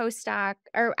a postdoc,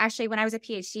 or actually when I was a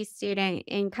PhD student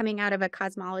and coming out of a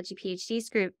cosmology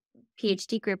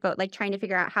PhD group, but like trying to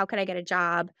figure out how could I get a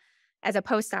job as a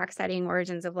postdoc studying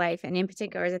origins of life, and in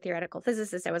particular as a theoretical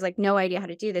physicist, I was like, no idea how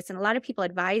to do this. And a lot of people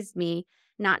advised me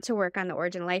not to work on the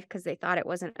origin of life because they thought it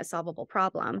wasn't a solvable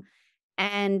problem.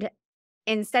 And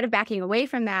instead of backing away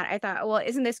from that, I thought, well,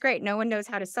 isn't this great? No one knows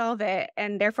how to solve it.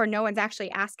 And therefore, no one's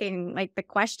actually asking like the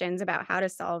questions about how to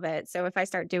solve it. So if I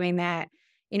start doing that,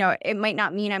 it might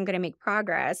not mean I'm going to make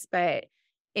progress, but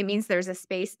it means there's a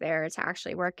space there to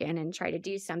actually work in and try to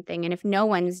do something. And if no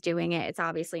one's doing it, it's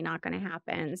obviously not going to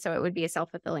happen. So it would be a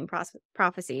self-fulfilling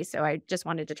prophecy. So I just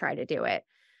wanted to try to do it.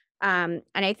 And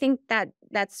I think that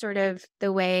that's sort of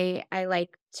the way I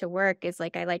like to work, is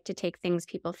like I like to take things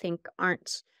people think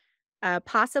aren't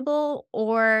possible,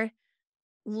 or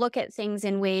look at things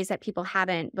in ways that people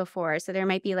haven't before. So there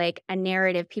might be like a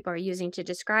narrative people are using to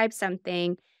describe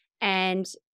something,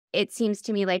 and it seems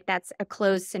to me like that's a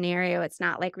closed scenario. It's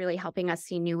not like really helping us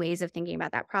see new ways of thinking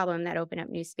about that problem that open up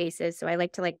new spaces. So I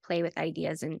like to like play with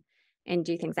ideas and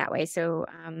do things that way. So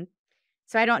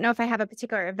I don't know if I have a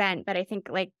particular event, but I think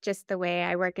like just the way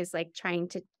I work is like trying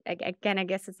to, again, I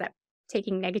guess it's that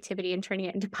taking negativity and turning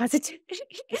it into positivity.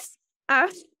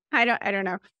 I don't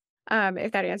know.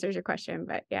 if that answers your question.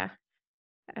 But yeah.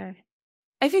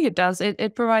 I think it does.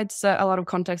 It provides a lot of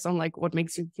context on like what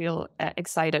makes you feel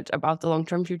excited about the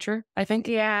long-term future, I think.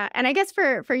 Yeah. And I guess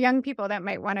for young people that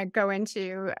might want to go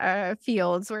into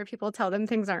fields where people tell them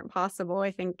things aren't possible,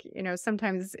 I think,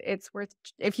 sometimes it's worth,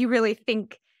 if you really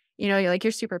think,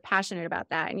 you're super passionate about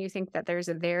that and you think that there's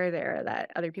a there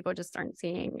that other people just aren't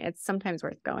seeing, it's sometimes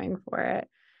worth going for it.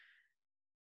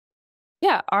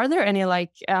 Yeah. Are there any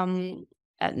like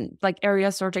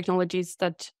areas or technologies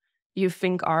that you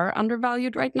think are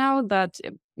undervalued right now that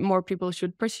more people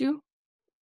should pursue?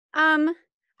 I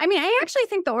actually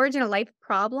think the origin of life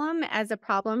problem as a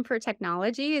problem for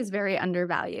technology is very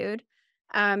undervalued.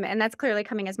 And that's clearly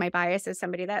coming as my bias as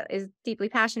somebody that is deeply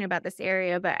passionate about this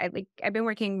area. But I've been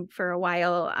working for a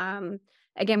while,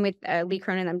 again with Lee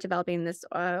Cronin. I'm developing this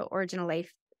origin of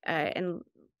life and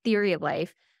theory of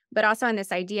life, but also on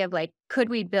this idea of like, could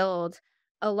we build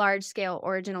a large scale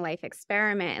origin of life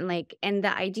experiment? And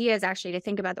the idea is actually to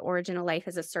think about the origin of life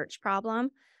as a search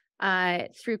problem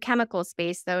through chemical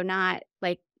space, though not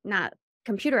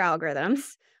computer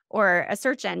algorithms or a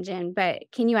search engine, but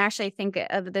can you actually think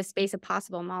of the space of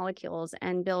possible molecules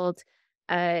and build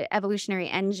a evolutionary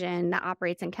engine that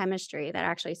operates in chemistry that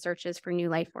actually searches for new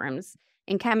life forms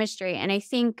in chemistry? And I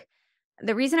think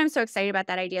the reason I'm so excited about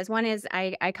that idea is one is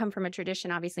I come from a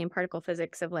tradition, obviously, in particle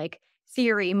physics of like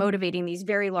theory motivating these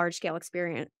very large scale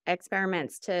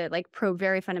experiments to like probe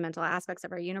very fundamental aspects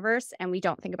of our universe. And we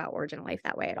don't think about origin of life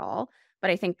that way at all.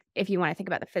 But I think if you want to think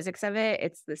about the physics of it,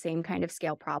 it's the same kind of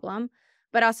scale problem.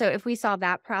 But also, if we solve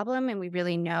that problem and we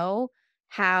really know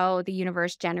how the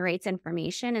universe generates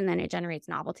information and then it generates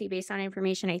novelty based on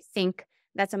information, I think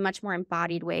that's a much more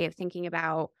embodied way of thinking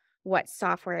about what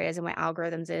software is and what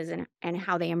algorithms is and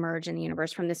how they emerge in the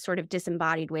universe from this sort of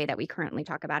disembodied way that we currently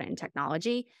talk about it in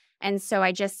technology. And so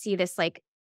I just see this like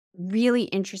really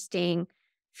interesting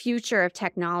future of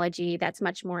technology that's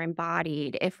much more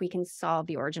embodied if we can solve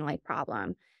the origin of life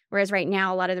problem. Whereas right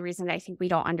now, a lot of the reason I think we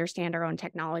don't understand our own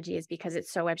technology is because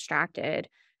it's so abstracted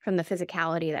from the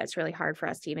physicality that it's really hard for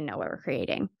us to even know what we're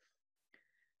creating.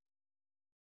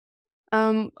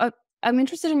 I'm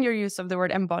interested in your use of the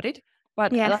word embodied,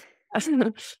 but Yeah.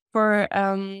 for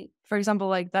example,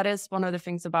 like that is one of the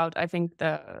things about I think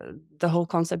the whole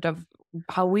concept of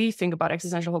how we think about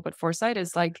existential hope at Foresight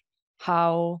is like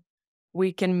how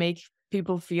we can make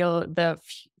people feel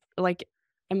like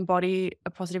embody a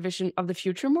positive vision of the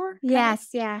future more. Yes.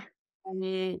 Yeah.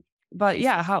 But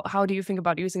yeah, how do you think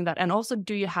about using that? And also,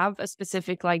 do you have a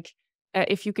specific like,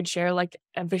 if you could share like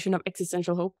a vision of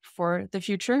existential hope for the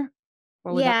future?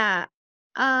 What would that?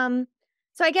 Yeah.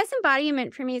 So I guess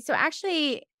embodiment for me. So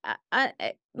actually,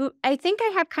 I think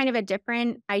I have kind of a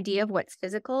different idea of what's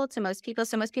physical to most people.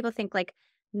 So most people think like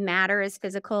matter is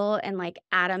physical and like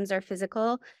atoms are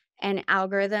physical and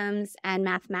algorithms and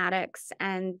mathematics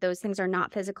and those things are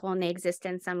not physical and they exist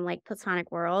in some like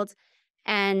platonic world.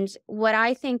 And what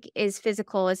I think is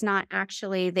physical is not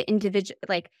actually the individual,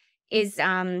 like is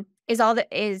all that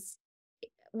is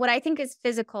what I think is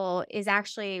physical is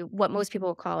actually what most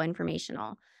people call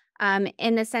informational.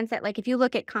 In the sense that, like, if you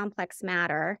look at complex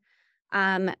matter,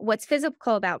 what's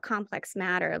physical about complex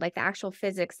matter, like the actual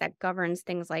physics that governs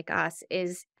things like us,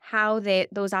 is how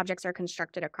those objects are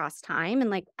constructed across time,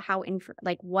 and like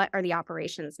what are the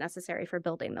operations necessary for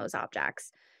building those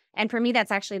objects. And for me,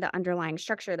 that's actually the underlying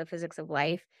structure of the physics of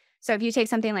life. So if you take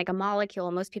something like a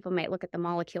molecule, most people might look at the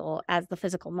molecule as the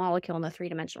physical molecule in the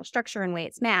three-dimensional structure and weigh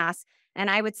its mass. And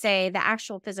I would say the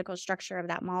actual physical structure of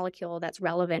that molecule that's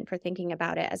relevant for thinking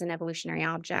about it as an evolutionary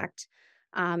object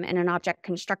and an object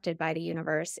constructed by the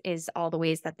universe is all the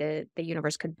ways that the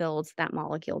universe could build that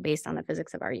molecule based on the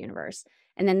physics of our universe.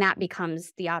 And then that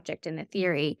becomes the object in the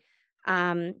theory.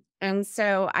 And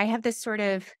so I have this sort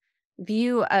of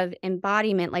view of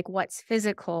embodiment, like what's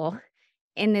physical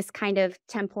in this kind of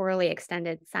temporally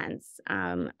extended sense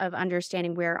of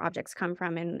understanding where objects come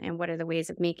from and what are the ways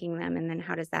of making them. And then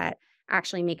how does that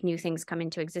actually make new things come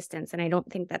into existence? And I don't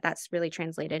think that that's really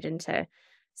translated into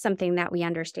something that we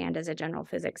understand as a general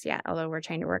physics yet, although we're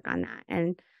trying to work on that.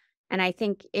 And I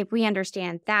think if we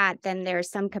understand that, then there's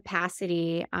some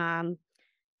capacity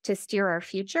to steer our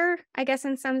future, I guess,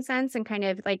 in some sense. And kind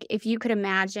of like if you could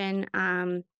imagine,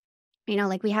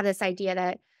 like we have this idea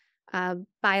that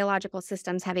biological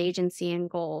systems have agency and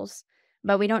goals,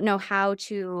 but we don't know how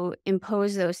to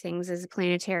impose those things as a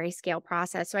planetary scale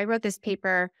process. So I wrote this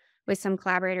paper with some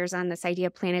collaborators on this idea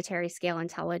of planetary scale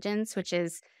intelligence, which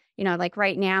is, like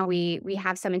right now we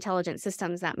have some intelligent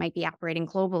systems that might be operating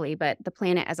globally, but the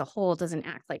planet as a whole doesn't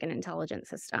act like an intelligent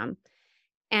system.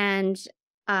 And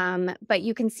but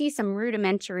you can see some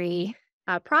rudimentary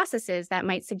processes that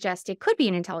might suggest it could be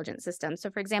an intelligent system. So,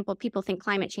 for example, people think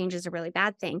climate change is a really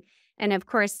bad thing. And of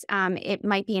course, it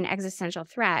might be an existential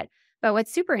threat. But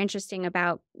what's super interesting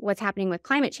about what's happening with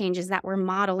climate change is that we're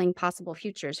modeling possible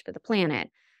futures for the planet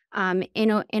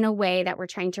in a way that we're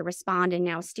trying to respond and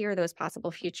now steer those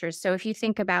possible futures. So if you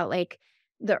think about like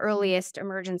the earliest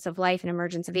emergence of life and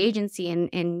emergence of agency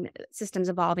in systems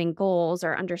evolving goals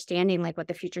or understanding like what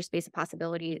the future space of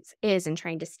possibilities is and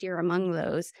trying to steer among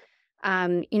those,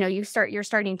 you're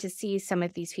starting to see some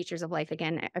of these features of life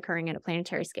again occurring at a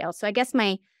planetary scale. So I guess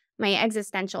my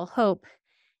existential hope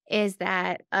is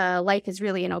that life is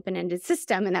really an open-ended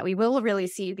system and that we will really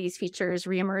see these features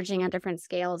reemerging on different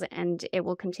scales, and it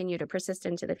will continue to persist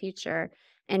into the future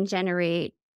and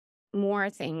generate more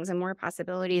things and more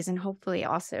possibilities, and hopefully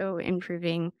also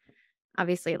improving,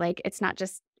 obviously, like it's not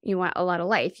just you want a lot of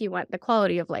life, you want the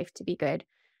quality of life to be good.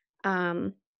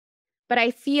 But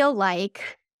I feel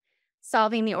like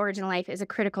solving the origin of life is a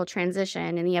critical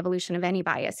transition in the evolution of any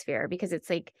biosphere, because it's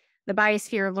like the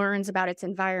biosphere learns about its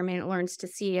environment, it learns to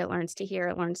see, it learns to hear,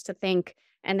 it learns to think,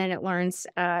 and then it learns,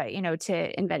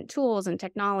 to invent tools and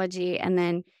technology, and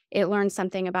then it learns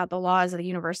something about the laws of the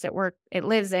universe it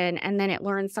lives in, and then it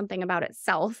learns something about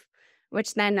itself,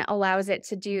 which then allows it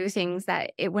to do things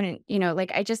that it wouldn't,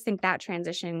 I just think that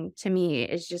transition to me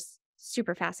is just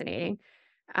super fascinating,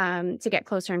 to get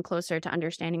closer and closer to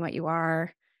understanding what you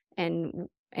are, and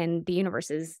the universe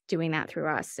is doing that through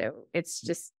us. So it's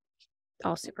just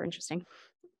all super interesting.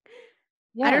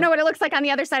 Yeah. I don't know what it looks like on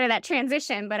the other side of that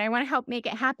transition, but I want to help make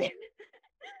it happen.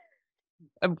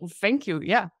 Thank you.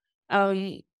 Yeah.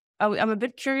 I'm a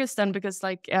bit curious then, because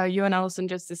like you and Alison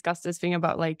just discussed this thing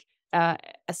about like a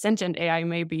sentient AI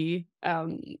may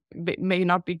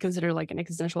not be considered like an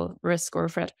existential risk or a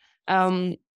threat.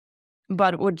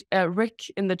 But would Rick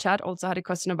in the chat also had a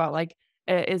question about like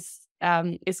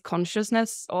is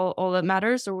consciousness all that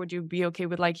matters, or would you be okay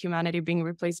with like humanity being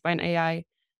replaced by an AI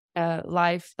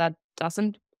life that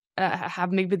doesn't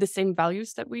have maybe the same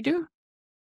values that we do?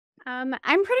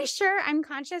 I'm pretty sure I'm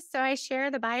conscious, so I share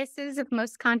the biases of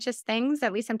most conscious things.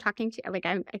 At least I'm talking to, like,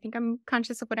 I think I'm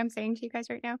conscious of what I'm saying to you guys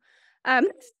right now.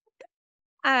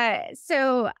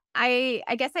 So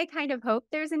I guess I kind of hope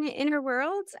there's an inner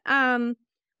world.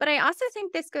 But I also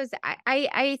think this goes,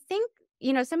 I think,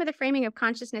 some of the framing of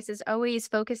consciousness is always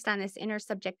focused on this inner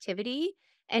subjectivity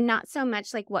and not so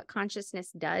much like what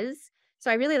consciousness does. So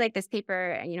I really like this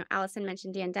paper, Allison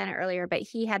mentioned Dan Dennett earlier, but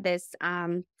he had this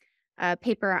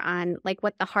paper on like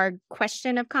what the hard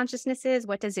question of consciousness is.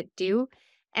 What does it do?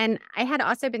 And I had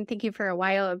also been thinking for a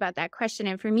while about that question.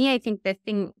 And for me, I think the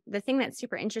thing that's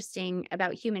super interesting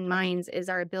about human minds is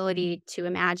our ability to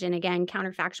imagine, again,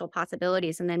 counterfactual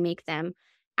possibilities and then make them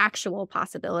actual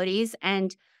possibilities.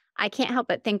 And I can't help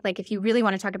but think, like, if you really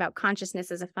want to talk about consciousness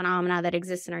as a phenomena that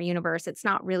exists in our universe, it's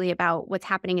not really about what's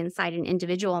happening inside an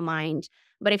individual mind.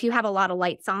 But if you have a lot of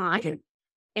lights on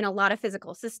in a lot of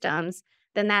physical systems,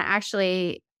 then that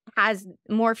actually has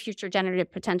more future generative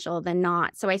potential than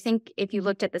not. So I think if you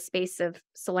looked at the space of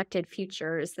selected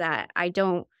futures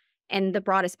and the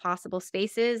broadest possible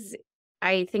spaces,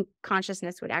 I think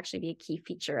consciousness would actually be a key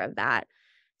feature of that.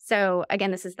 So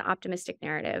again, this is the optimistic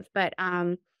narrative, but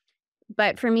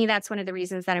for me, that's one of the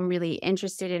reasons that I'm really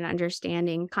interested in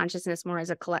understanding consciousness more as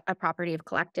a property of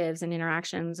collectives and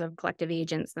interactions of collective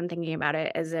agents than thinking about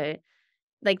it as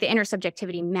like the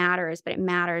intersubjectivity matters, but it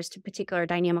matters to particular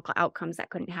dynamical outcomes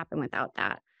that couldn't happen without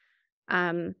that.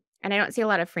 And I don't see a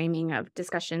lot of framing of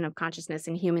discussion of consciousness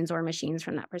in humans or machines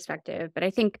from that perspective. But I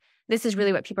think this is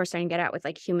really what people are starting to get at with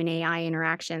like human AI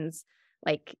interactions.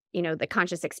 Like, the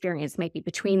conscious experience might be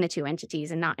between the two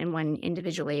entities and not in one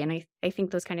individually. And I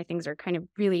think those kind of things are kind of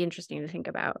really interesting to think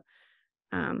about.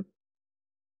 Yeah.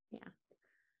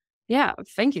 Yeah.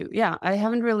 Thank you. Yeah. I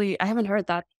haven't heard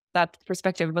that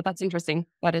perspective, but that's interesting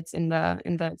that it's in the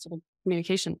sort of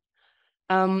communication.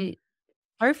 Sorry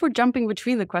for jumping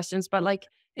between the questions, but like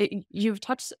you've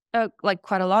touched like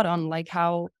quite a lot on like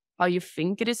how you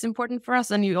think it is important for us,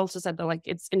 and you also said that like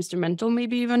it's instrumental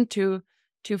maybe even to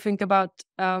think about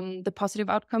the positive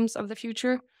outcomes of the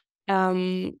future.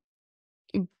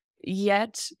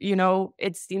 Yet,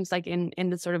 it seems like in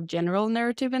the sort of general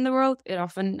narrative in the world, it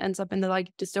often ends up in the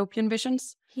like dystopian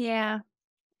visions. Yeah.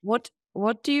 What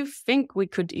do you think we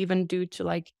could even do to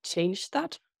like change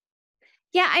that?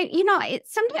 Yeah,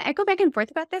 sometimes I go back and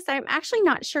forth about this. I'm actually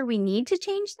not sure we need to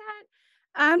change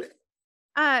that.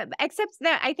 Except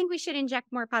that I think we should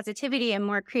inject more positivity and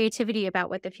more creativity about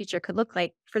what the future could look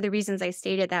like for the reasons I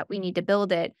stated, that we need to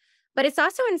build it. But it's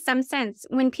also, in some sense,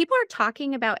 when people are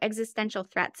talking about existential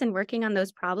threats and working on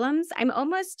those problems, I'm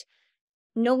almost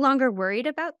no longer worried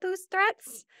about those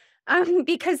threats.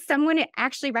 because someone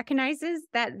actually recognizes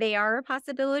that they are a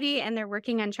possibility and they're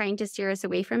working on trying to steer us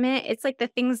away from it. It's like the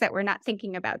things that we're not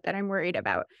thinking about that I'm worried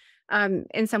about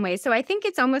in some ways. So I think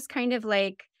it's almost kind of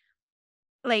like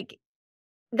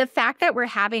the fact that we're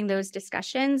having those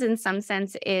discussions in some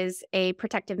sense is a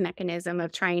protective mechanism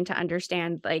of trying to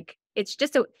understand, like, it's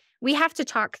just we have to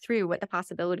talk through what the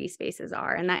possibility spaces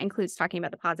are. And that includes talking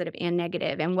about the positive and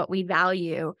negative and what we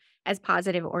value as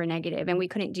positive or negative. And we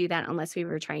couldn't do that unless we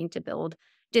were trying to build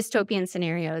dystopian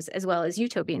scenarios as well as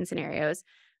utopian scenarios.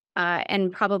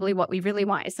 And probably what we really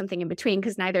want is something in between,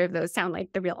 because neither of those sound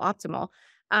like the real optimal.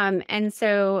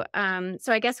 So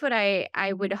I guess what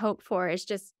I would hope for is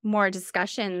just more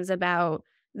discussions about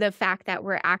the fact that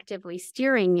we're actively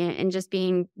steering it and just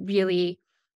being really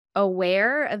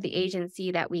aware of the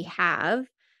agency that we have,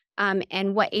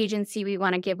 and what agency we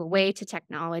want to give away to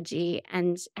technology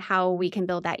and how we can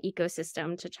build that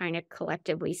ecosystem to try to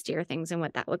collectively steer things and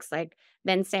what that looks like,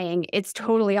 than saying it's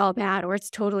totally all bad or it's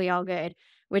totally all good,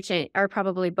 which are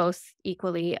probably both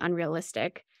equally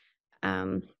unrealistic.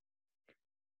 Yeah.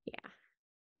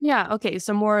 Yeah. Okay.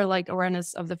 So more like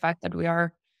awareness of the fact that we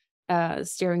are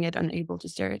steering it, unable to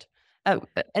steer it.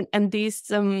 And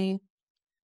these,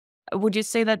 would you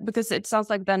say that, because it sounds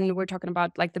like then we're talking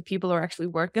about like the people who are actually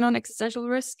working on existential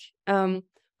risk.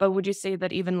 But would you say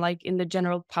that even like in the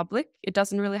general public, it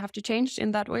doesn't really have to change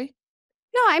in that way?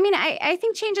 No, I mean, I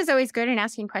think change is always good and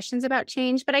asking questions about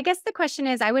change. But I guess the question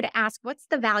is, I would ask, what's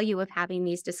the value of having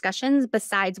these discussions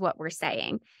besides what we're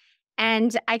saying?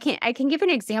 And I can give an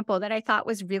example that I thought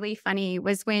was really funny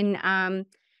was when,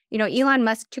 Elon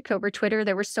Musk took over Twitter.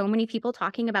 There were so many people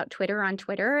talking about Twitter on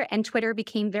Twitter, and Twitter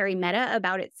became very meta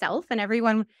about itself. And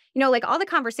everyone, like all the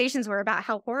conversations were about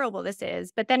how horrible this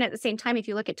is. But then at the same time, if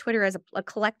you look at Twitter as a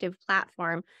collective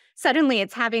platform, suddenly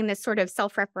it's having this sort of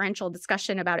self-referential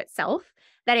discussion about itself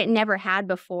that it never had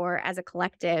before as a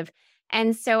collective.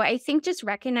 And so I think just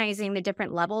recognizing the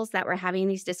different levels that we're having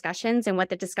these discussions and what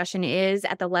the discussion is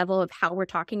at the level of how we're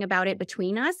talking about it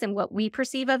between us and what we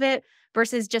perceive of it,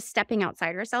 versus just stepping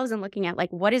outside ourselves and looking at,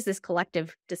 like, what is this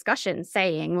collective discussion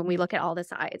saying when we look at all the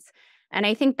sides? And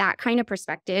I think that kind of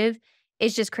perspective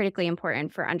is just critically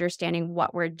important for understanding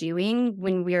what we're doing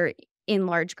when we're in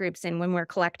large groups and when we're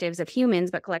collectives of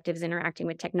humans, but collectives interacting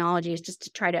with technology, is just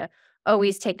to try to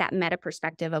always take that meta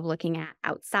perspective of looking at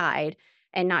outside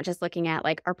and not just looking at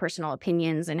like our personal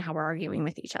opinions and how we're arguing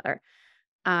with each other.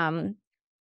 And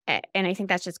I think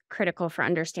that's just critical for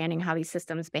understanding how these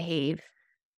systems behave,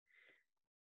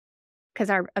 because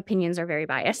our opinions are very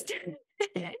biased.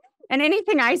 And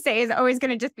anything I say is always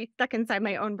going to just be stuck inside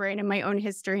my own brain and my own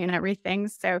history and everything.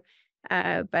 So,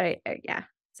 yeah.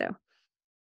 So.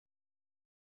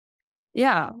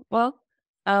 Yeah. Well,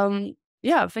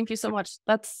 yeah, thank you so much.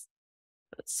 That's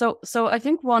so I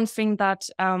think one thing that,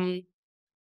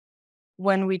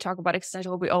 when we talk about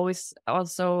existential, we always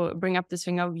also bring up this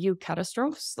thing of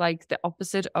catastrophes, like the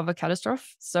opposite of a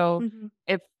catastrophe. So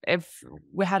if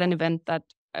we had an event that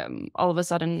all of a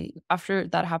sudden after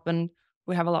that happened,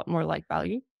 we have a lot more like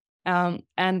value.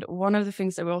 And one of the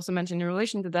things that we also mentioned in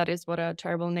relation to that is what a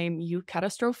terrible name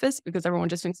catastrophe is, because everyone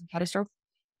just thinks of catastrophe.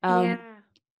 Yeah.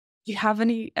 Do you have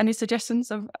any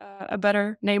suggestions of a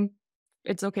better name?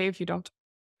 It's okay if you don't.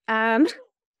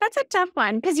 That's a tough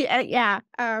one, because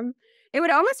it would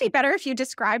almost be better if you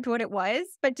described what it was,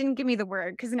 but didn't give me the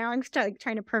word, because now I'm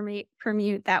trying to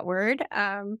permute that word.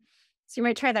 So you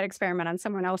might try that experiment on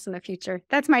someone else in the future.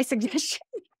 That's my suggestion.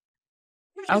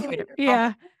 Okay.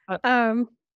 Yeah.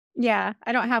 Yeah,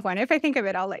 I don't have one. If I think of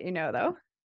it, I'll let you know, though.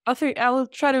 I'll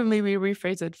try to maybe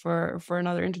rephrase it for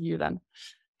another interview then.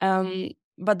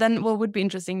 But then what would be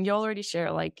interesting, you already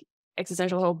share like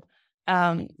existential hope,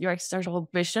 your existential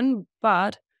hope vision,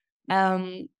 but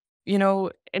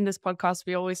in this podcast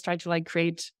we always try to like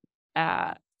create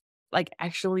like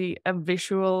actually a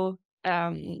visual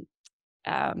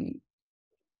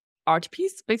art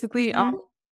piece basically on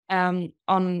an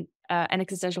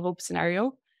existential hope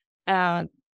scenario.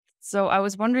 So I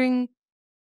was wondering,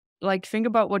 like, think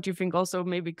about what you think also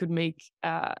maybe could make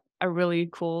a really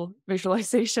cool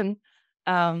visualization.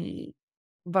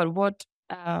 But what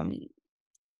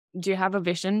do you have a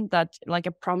vision, that like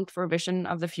a prompt for a vision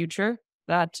of the future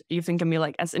that you think can be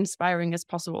like as inspiring as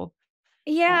possible?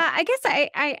 Yeah, I guess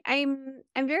I'm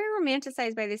very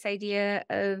romanticized by this idea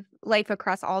of life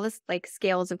across all this like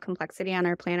scales of complexity on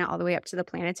our planet, all the way up to the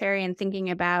planetary, and thinking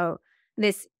about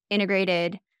this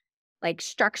integrated like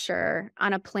structure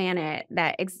on a planet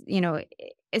that is,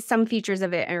 some features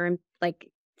of it are in, like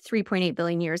 3.8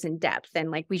 billion years in depth,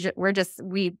 and like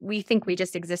we think we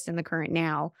just exist in the current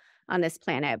now on this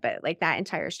planet, but like that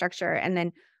entire structure, and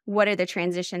then what are the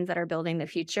transitions that are building the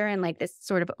future? And like this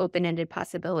sort of open-ended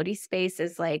possibility space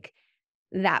is like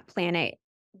that planet,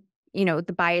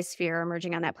 the biosphere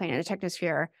emerging on that planet, the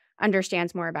technosphere,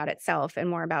 understands more about itself and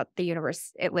more about the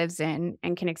universe it lives in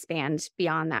and can expand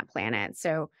beyond that planet.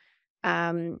 So,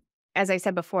 as I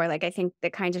said before, like I think the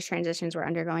kinds of transitions we're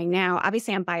undergoing now,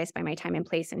 obviously I'm biased by my time and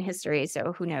place in history,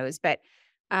 so who knows, but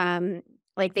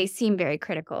like they seem very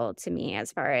critical to me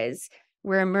as far as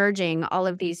we're emerging all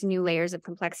of these new layers of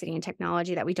complexity and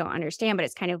technology that we don't understand, but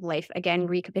it's kind of life again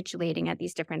recapitulating at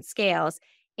these different scales.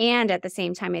 And at the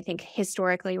same time, I think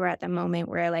historically we're at the moment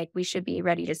where like we should be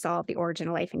ready to solve the origin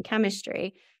of life in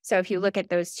chemistry. So if you look at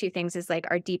those two things as like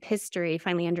our deep history,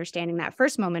 finally understanding that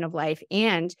first moment of life,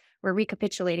 and we're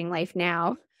recapitulating life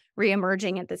now,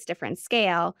 reemerging at this different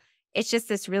scale, it's just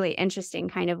this really interesting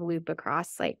kind of loop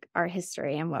across like our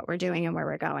history and what we're doing and where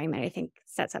we're going that I think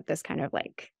sets up this kind of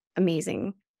like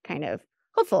amazing kind of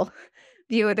hopeful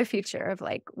view of the future of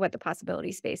like what the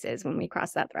possibility space is when we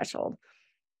cross that threshold.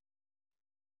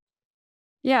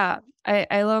 Yeah,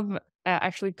 I love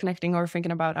actually connecting or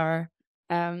thinking about our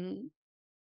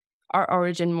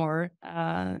origin more,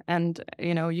 and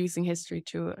using history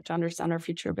to understand our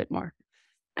future a bit more.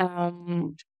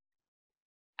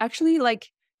 Actually,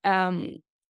 like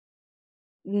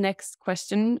next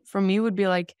question from me would be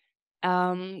like,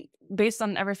 based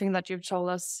on everything that you've told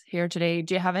us here today,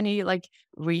 do you have any like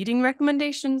reading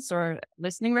recommendations or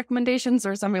listening recommendations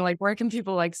or something? Like where can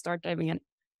people like start diving in?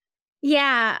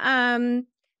 Yeah.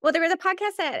 Well, there was a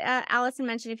podcast that Allison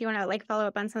mentioned if you want to like follow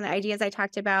up on some of the ideas I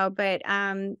talked about, but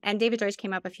and David Deutsch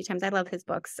came up a few times. I love his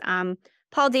books.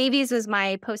 Paul Davies was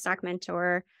my postdoc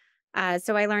mentor.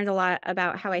 So I learned a lot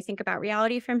about how I think about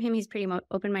reality from him. He's a pretty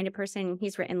open-minded person.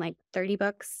 He's written like 30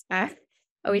 books.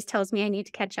 Always tells me I need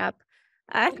to catch up.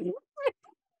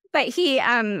 But he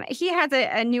has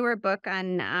a newer book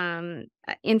on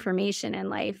information in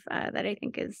life that I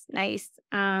think is nice.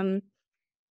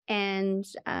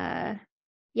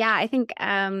 Yeah, I think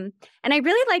and I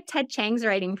really like Ted Chiang's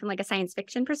writing from like a science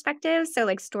fiction perspective. So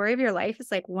like Story of Your Life is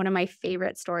like one of my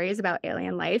favorite stories about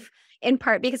alien life, in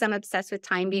part because I'm obsessed with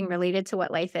time being related to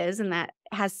what life is, and that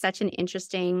has such an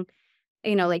interesting,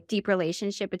 like deep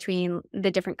relationship between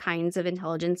the different kinds of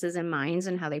intelligences and minds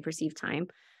and how they perceive time.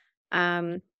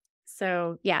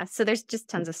 So there's just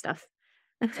tons of stuff.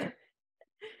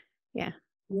 Yeah.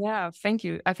 Yeah, thank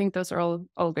you. I think those are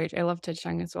all great. I love Ted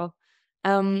Chiang as well.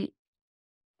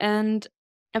 And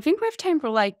I think we have time for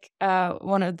like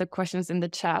one of the questions in the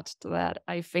chat that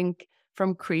I think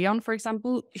from Creon, for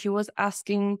example, he was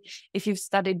asking if you've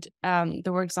studied the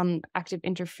works on active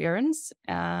interference,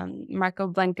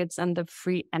 Markov blankets, and the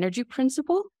free energy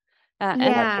principle.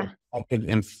 Yeah. Active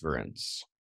inference.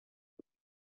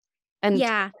 And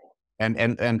Yeah.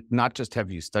 And not just have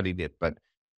you studied it, but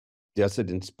does it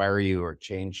inspire you or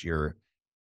change your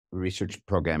research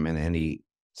program in any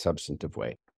substantive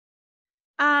way?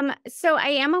 So I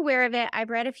am aware of it.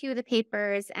 I've read a few of the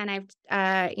papers, and I've,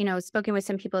 spoken with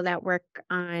some people that work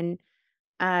on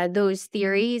those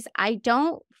theories. I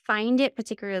don't find it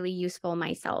particularly useful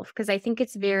myself because I think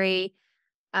it's very,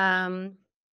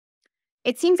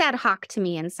 it seems ad hoc to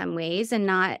me in some ways, and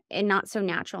not so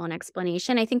natural an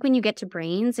explanation. I think when you get to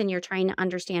brains and you're trying to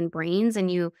understand brains,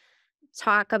 and you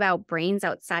talk about brains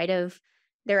outside of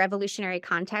their evolutionary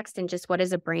context and just what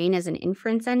is a brain as an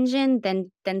inference engine,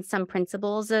 then some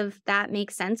principles of that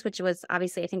make sense, which was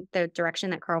obviously, I think, the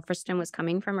direction that Carl Friston was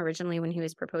coming from originally when he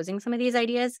was proposing some of these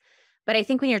ideas. But I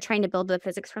think when you're trying to build the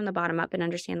physics from the bottom up and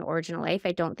understand the origin of life,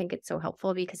 I don't think it's so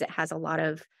helpful because it has a lot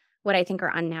of what I think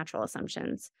are unnatural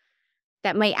assumptions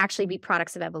that might actually be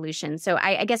products of evolution. So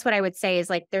I guess what I would say is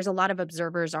like there's a lot of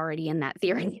observers already in that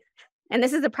theory. And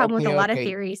this is the problem with a lot of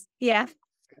theories. Yeah.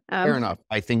 Fair enough.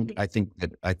 I think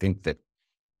that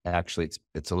actually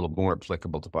it's a little more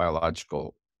applicable to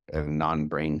biological and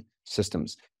non-brain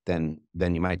systems than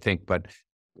you might think. But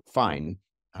fine.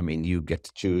 I mean, you get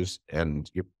to choose, and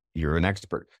you're an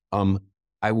expert.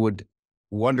 I would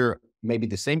wonder maybe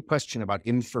the same question about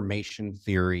information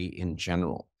theory in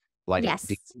general. Like, yes.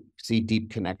 Do you see deep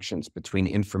connections between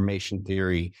information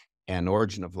theory and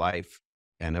origin of life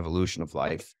and evolution of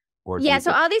life? Yeah,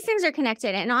 so all these things are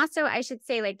connected. And also, I should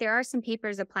say, like, there are some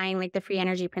papers applying like the free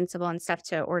energy principle and stuff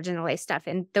to origin of life stuff.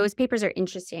 And those papers are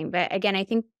interesting. But again, I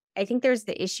think there's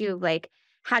the issue of like,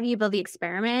 how do you build the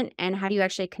experiment and how do you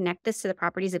actually connect this to the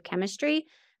properties of chemistry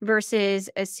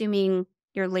versus assuming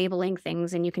you're labeling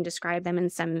things and you can describe them in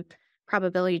some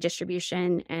probability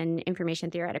distribution and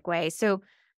information theoretic way. So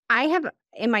I have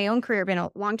in my own career been a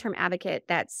long-term advocate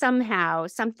that somehow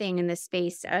something in the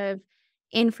space of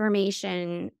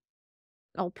information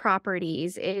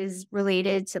properties is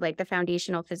related to like the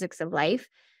foundational physics of life.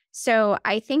 So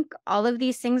I think all of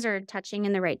these things are touching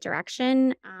in the right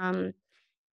direction.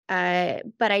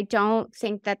 But I don't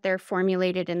think that they're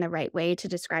formulated in the right way to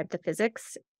describe the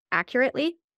physics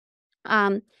accurately.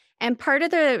 And part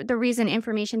of the reason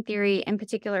information theory in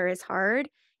particular is hard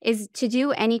is to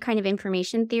do any kind of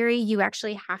information theory, you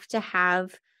actually have to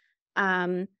have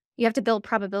you have to build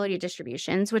probability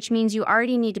distributions, which means you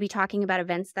already need to be talking about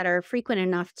events that are frequent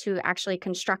enough to actually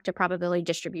construct a probability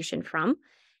distribution from.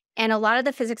 And a lot of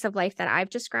the physics of life that I've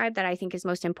described that I think is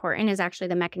most important is actually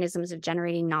the mechanisms of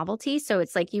generating novelty. So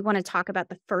it's like you want to talk about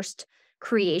the first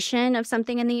creation of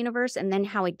something in the universe and then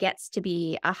how it gets to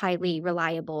be a highly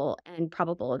reliable and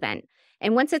probable event.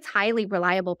 And once it's highly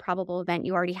reliable, probable event,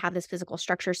 you already have this physical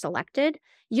structure selected.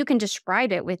 You can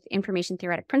describe it with information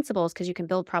theoretic principles because you can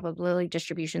build probability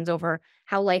distributions over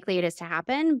how likely it is to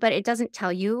happen, but it doesn't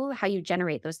tell you how you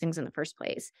generate those things in the first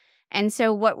place. And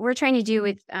so what we're trying to do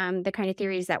with the kind of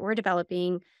theories that we're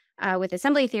developing with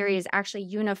assembly theory is actually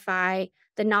unify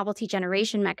the novelty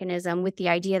generation mechanism with the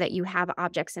idea that you have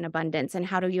objects in abundance, and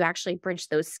how do you actually bridge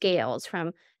those scales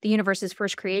from the universe's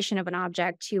first creation of an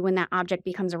object to when that object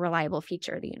becomes a reliable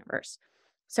feature of the universe.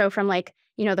 So from like,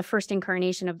 the first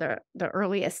incarnation of the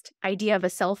earliest idea of a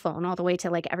cell phone all the way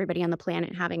to like everybody on the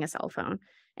planet having a cell phone.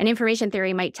 And information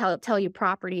theory might tell you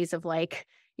properties of like,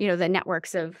 the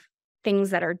networks of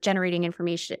things that are generating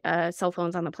information, cell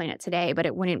phones on the planet today, but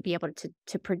it wouldn't be able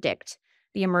to predict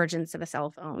the emergence of a cell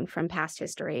phone from past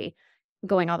history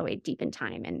going all the way deep in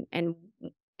time.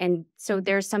 And so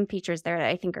there's some features there that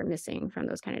I think are missing from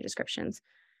those kind of descriptions.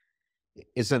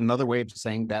 Is it another way of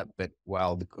saying that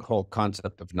while the whole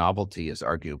concept of novelty is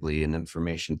arguably an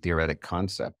information theoretic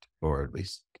concept, or at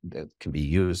least that can be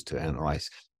used to analyze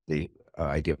the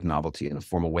idea of novelty in a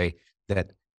formal way,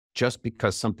 that just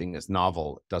because something is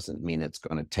novel doesn't mean it's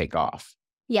going to take off?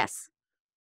 Yes.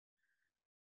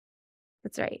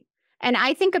 That's right. And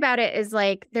I think about it as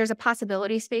like there's a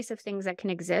possibility space of things that can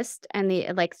exist, and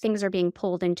things are being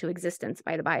pulled into existence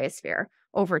by the biosphere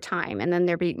over time, and then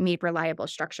they're being made reliable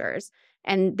structures.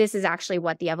 And this is actually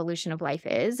what the evolution of life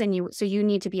is. And you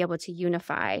need to be able to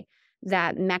unify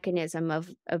that mechanism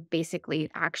of basically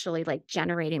actually like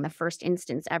generating the first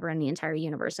instance ever in the entire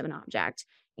universe of an object.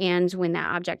 And when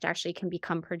that object actually can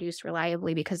become produced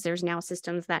reliably because there's now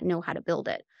systems that know how to build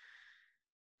it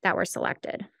that were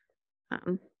selected.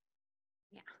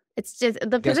 It's just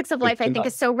the physics of life, I think,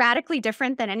 is so radically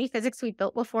different than any physics we've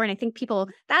built before. And I think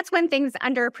that's when things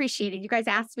underappreciated. You guys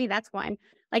asked me, that's one.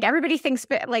 Like everybody thinks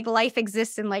like life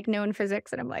exists in like known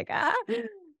physics. And I'm like,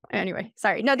 Anyway,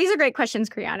 sorry. No, these are great questions,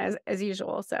 Kriana, as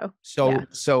usual. Then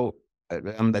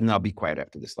I'll be quiet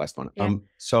after this last one. Yeah.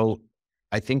 So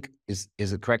I think, is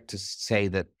it correct to say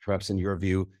that perhaps in your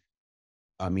view,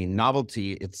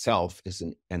 novelty itself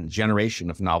and generation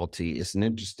of novelty is an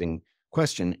interesting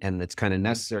question, and it's kind of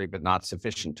necessary but not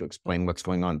sufficient to explain what's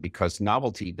going on, because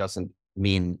novelty doesn't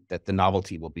mean that the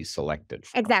novelty will be selected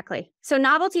from. Exactly. So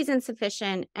novelty is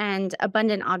insufficient and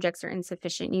abundant objects are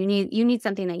insufficient. You need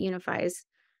something that unifies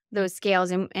those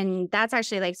scales, and that's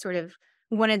actually like sort of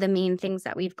one of the main things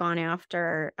that we've gone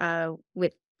after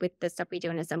with the stuff we do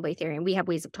in assembly theory, and we have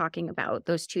ways of talking about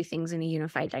those two things in a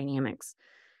unified dynamics.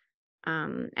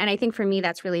 And I think for me,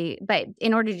 that's really, but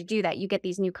in order to do that, you get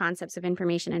these new concepts of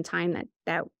information and time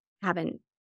that haven't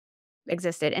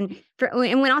existed. And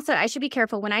when also, I should be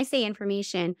careful when I say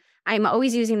information, I'm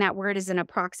always using that word as an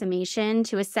approximation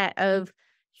to a set of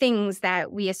things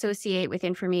that we associate with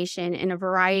information in a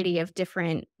variety of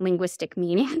different linguistic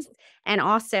meanings, and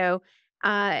also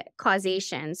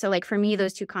causation. So like for me,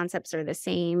 those two concepts are the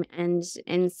same, and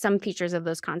some features of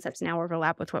those concepts now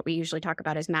overlap with what we usually talk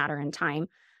about as matter and time.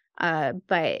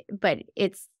 But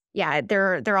it's,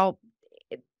 they're all,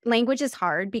 language is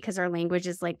hard because our language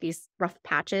is like these rough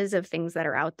patches of things that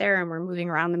are out there, and we're moving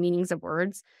around the meanings of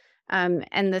words.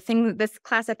 And this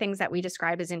class of things that we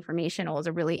describe as informational is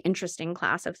a really interesting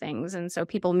class of things. And so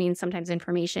people mean sometimes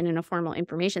information in a formal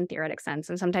information theoretic sense,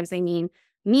 and sometimes they mean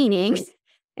meaning,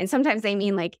 and sometimes they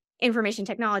mean like information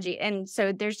technology. And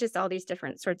so there's just all these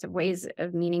different sorts of ways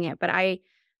of meaning it. But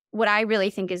what I really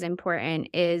think is important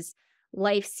is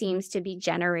life seems to be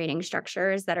generating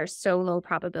structures that are so low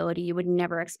probability you would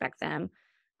never expect them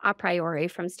a priori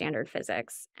from standard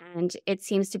physics. And it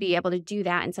seems to be able to do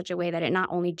that in such a way that it not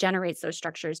only generates those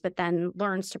structures, but then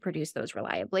learns to produce those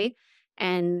reliably.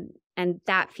 And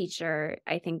that feature,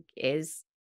 I think, is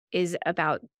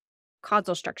about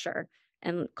causal structure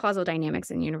and causal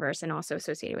dynamics in the universe, and also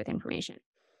associated with information.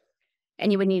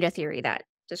 And you would need a theory that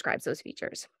describes those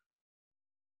features.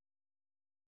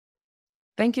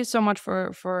 Thank you so much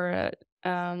for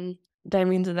that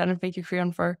means it then. And thank you,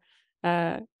 Krian, for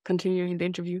continuing the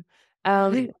interview.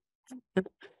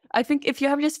 I think if you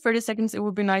have just 30 seconds, it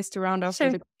would be nice to round off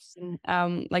with a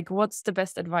question. Like, what's the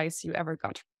best advice you ever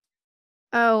got?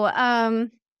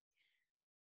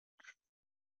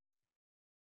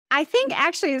 I think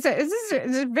actually, so this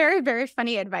is very, very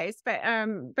funny advice, but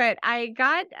I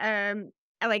got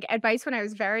like advice when I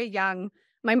was very young.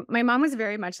 My mom was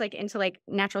very much like into like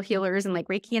natural healers and like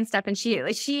Reiki and stuff, and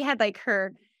she had like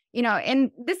her,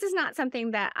 and this is not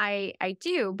something that I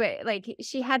do, but like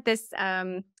she had this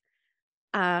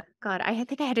God, I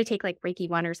think I had to take like Reiki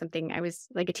 1 or something. I was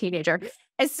like a teenager.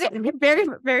 It's very,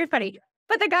 very funny.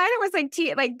 But the guy that was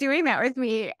like doing that with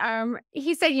me,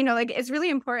 he said, like it's really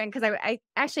important because I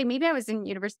actually, maybe I was in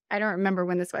university. I don't remember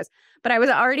when this was, but I was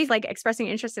already like expressing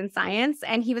interest in science.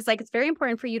 And he was like, it's very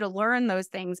important for you to learn those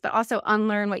things, but also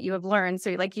unlearn what you have learned.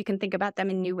 So like you can think about them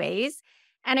in new ways.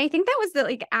 And I think that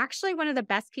was actually one of the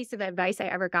best pieces of advice I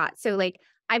ever got. So like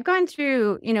I've gone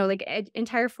through, like an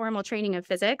entire formal training of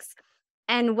physics.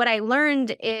 And what I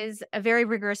learned is a very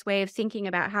rigorous way of thinking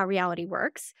about how reality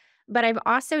works. But I've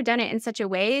also done it in such a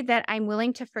way that I'm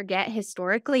willing to forget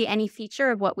historically any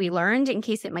feature of what we learned in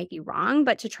case it might be wrong,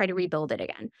 but to try to rebuild it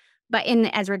again, but in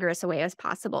as rigorous a way as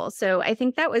possible. So I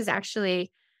think that was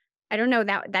actually, I don't know,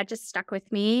 that just stuck with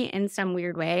me in some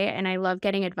weird way. And I love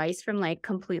getting advice from like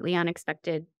completely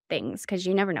unexpected things because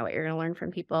you never know what you're going to learn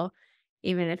from people,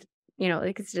 even if,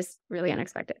 like it's just really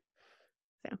unexpected.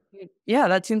 So. Yeah,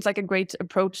 that seems like a great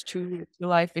approach to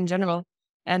life in general.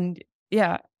 And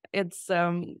yeah, it's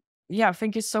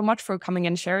thank you so much for coming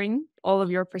and sharing all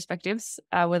of your perspectives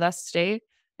with us today.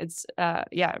 It's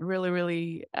really,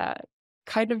 really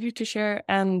kind of you to share,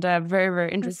 and very,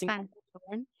 very interesting to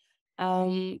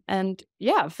learn. And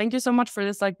yeah, thank you so much for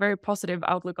this like very positive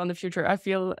outlook on the future. I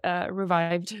feel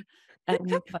revived.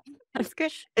 That's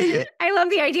good. I love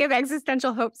the idea of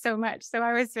existential hope so much. So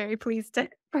I was very pleased to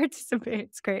participate.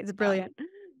 It's great. It's brilliant.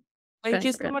 Thank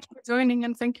you so much for joining,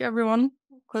 and thank you, everyone.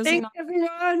 Thank you,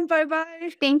 everyone.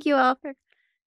 Bye-bye. Thank you all for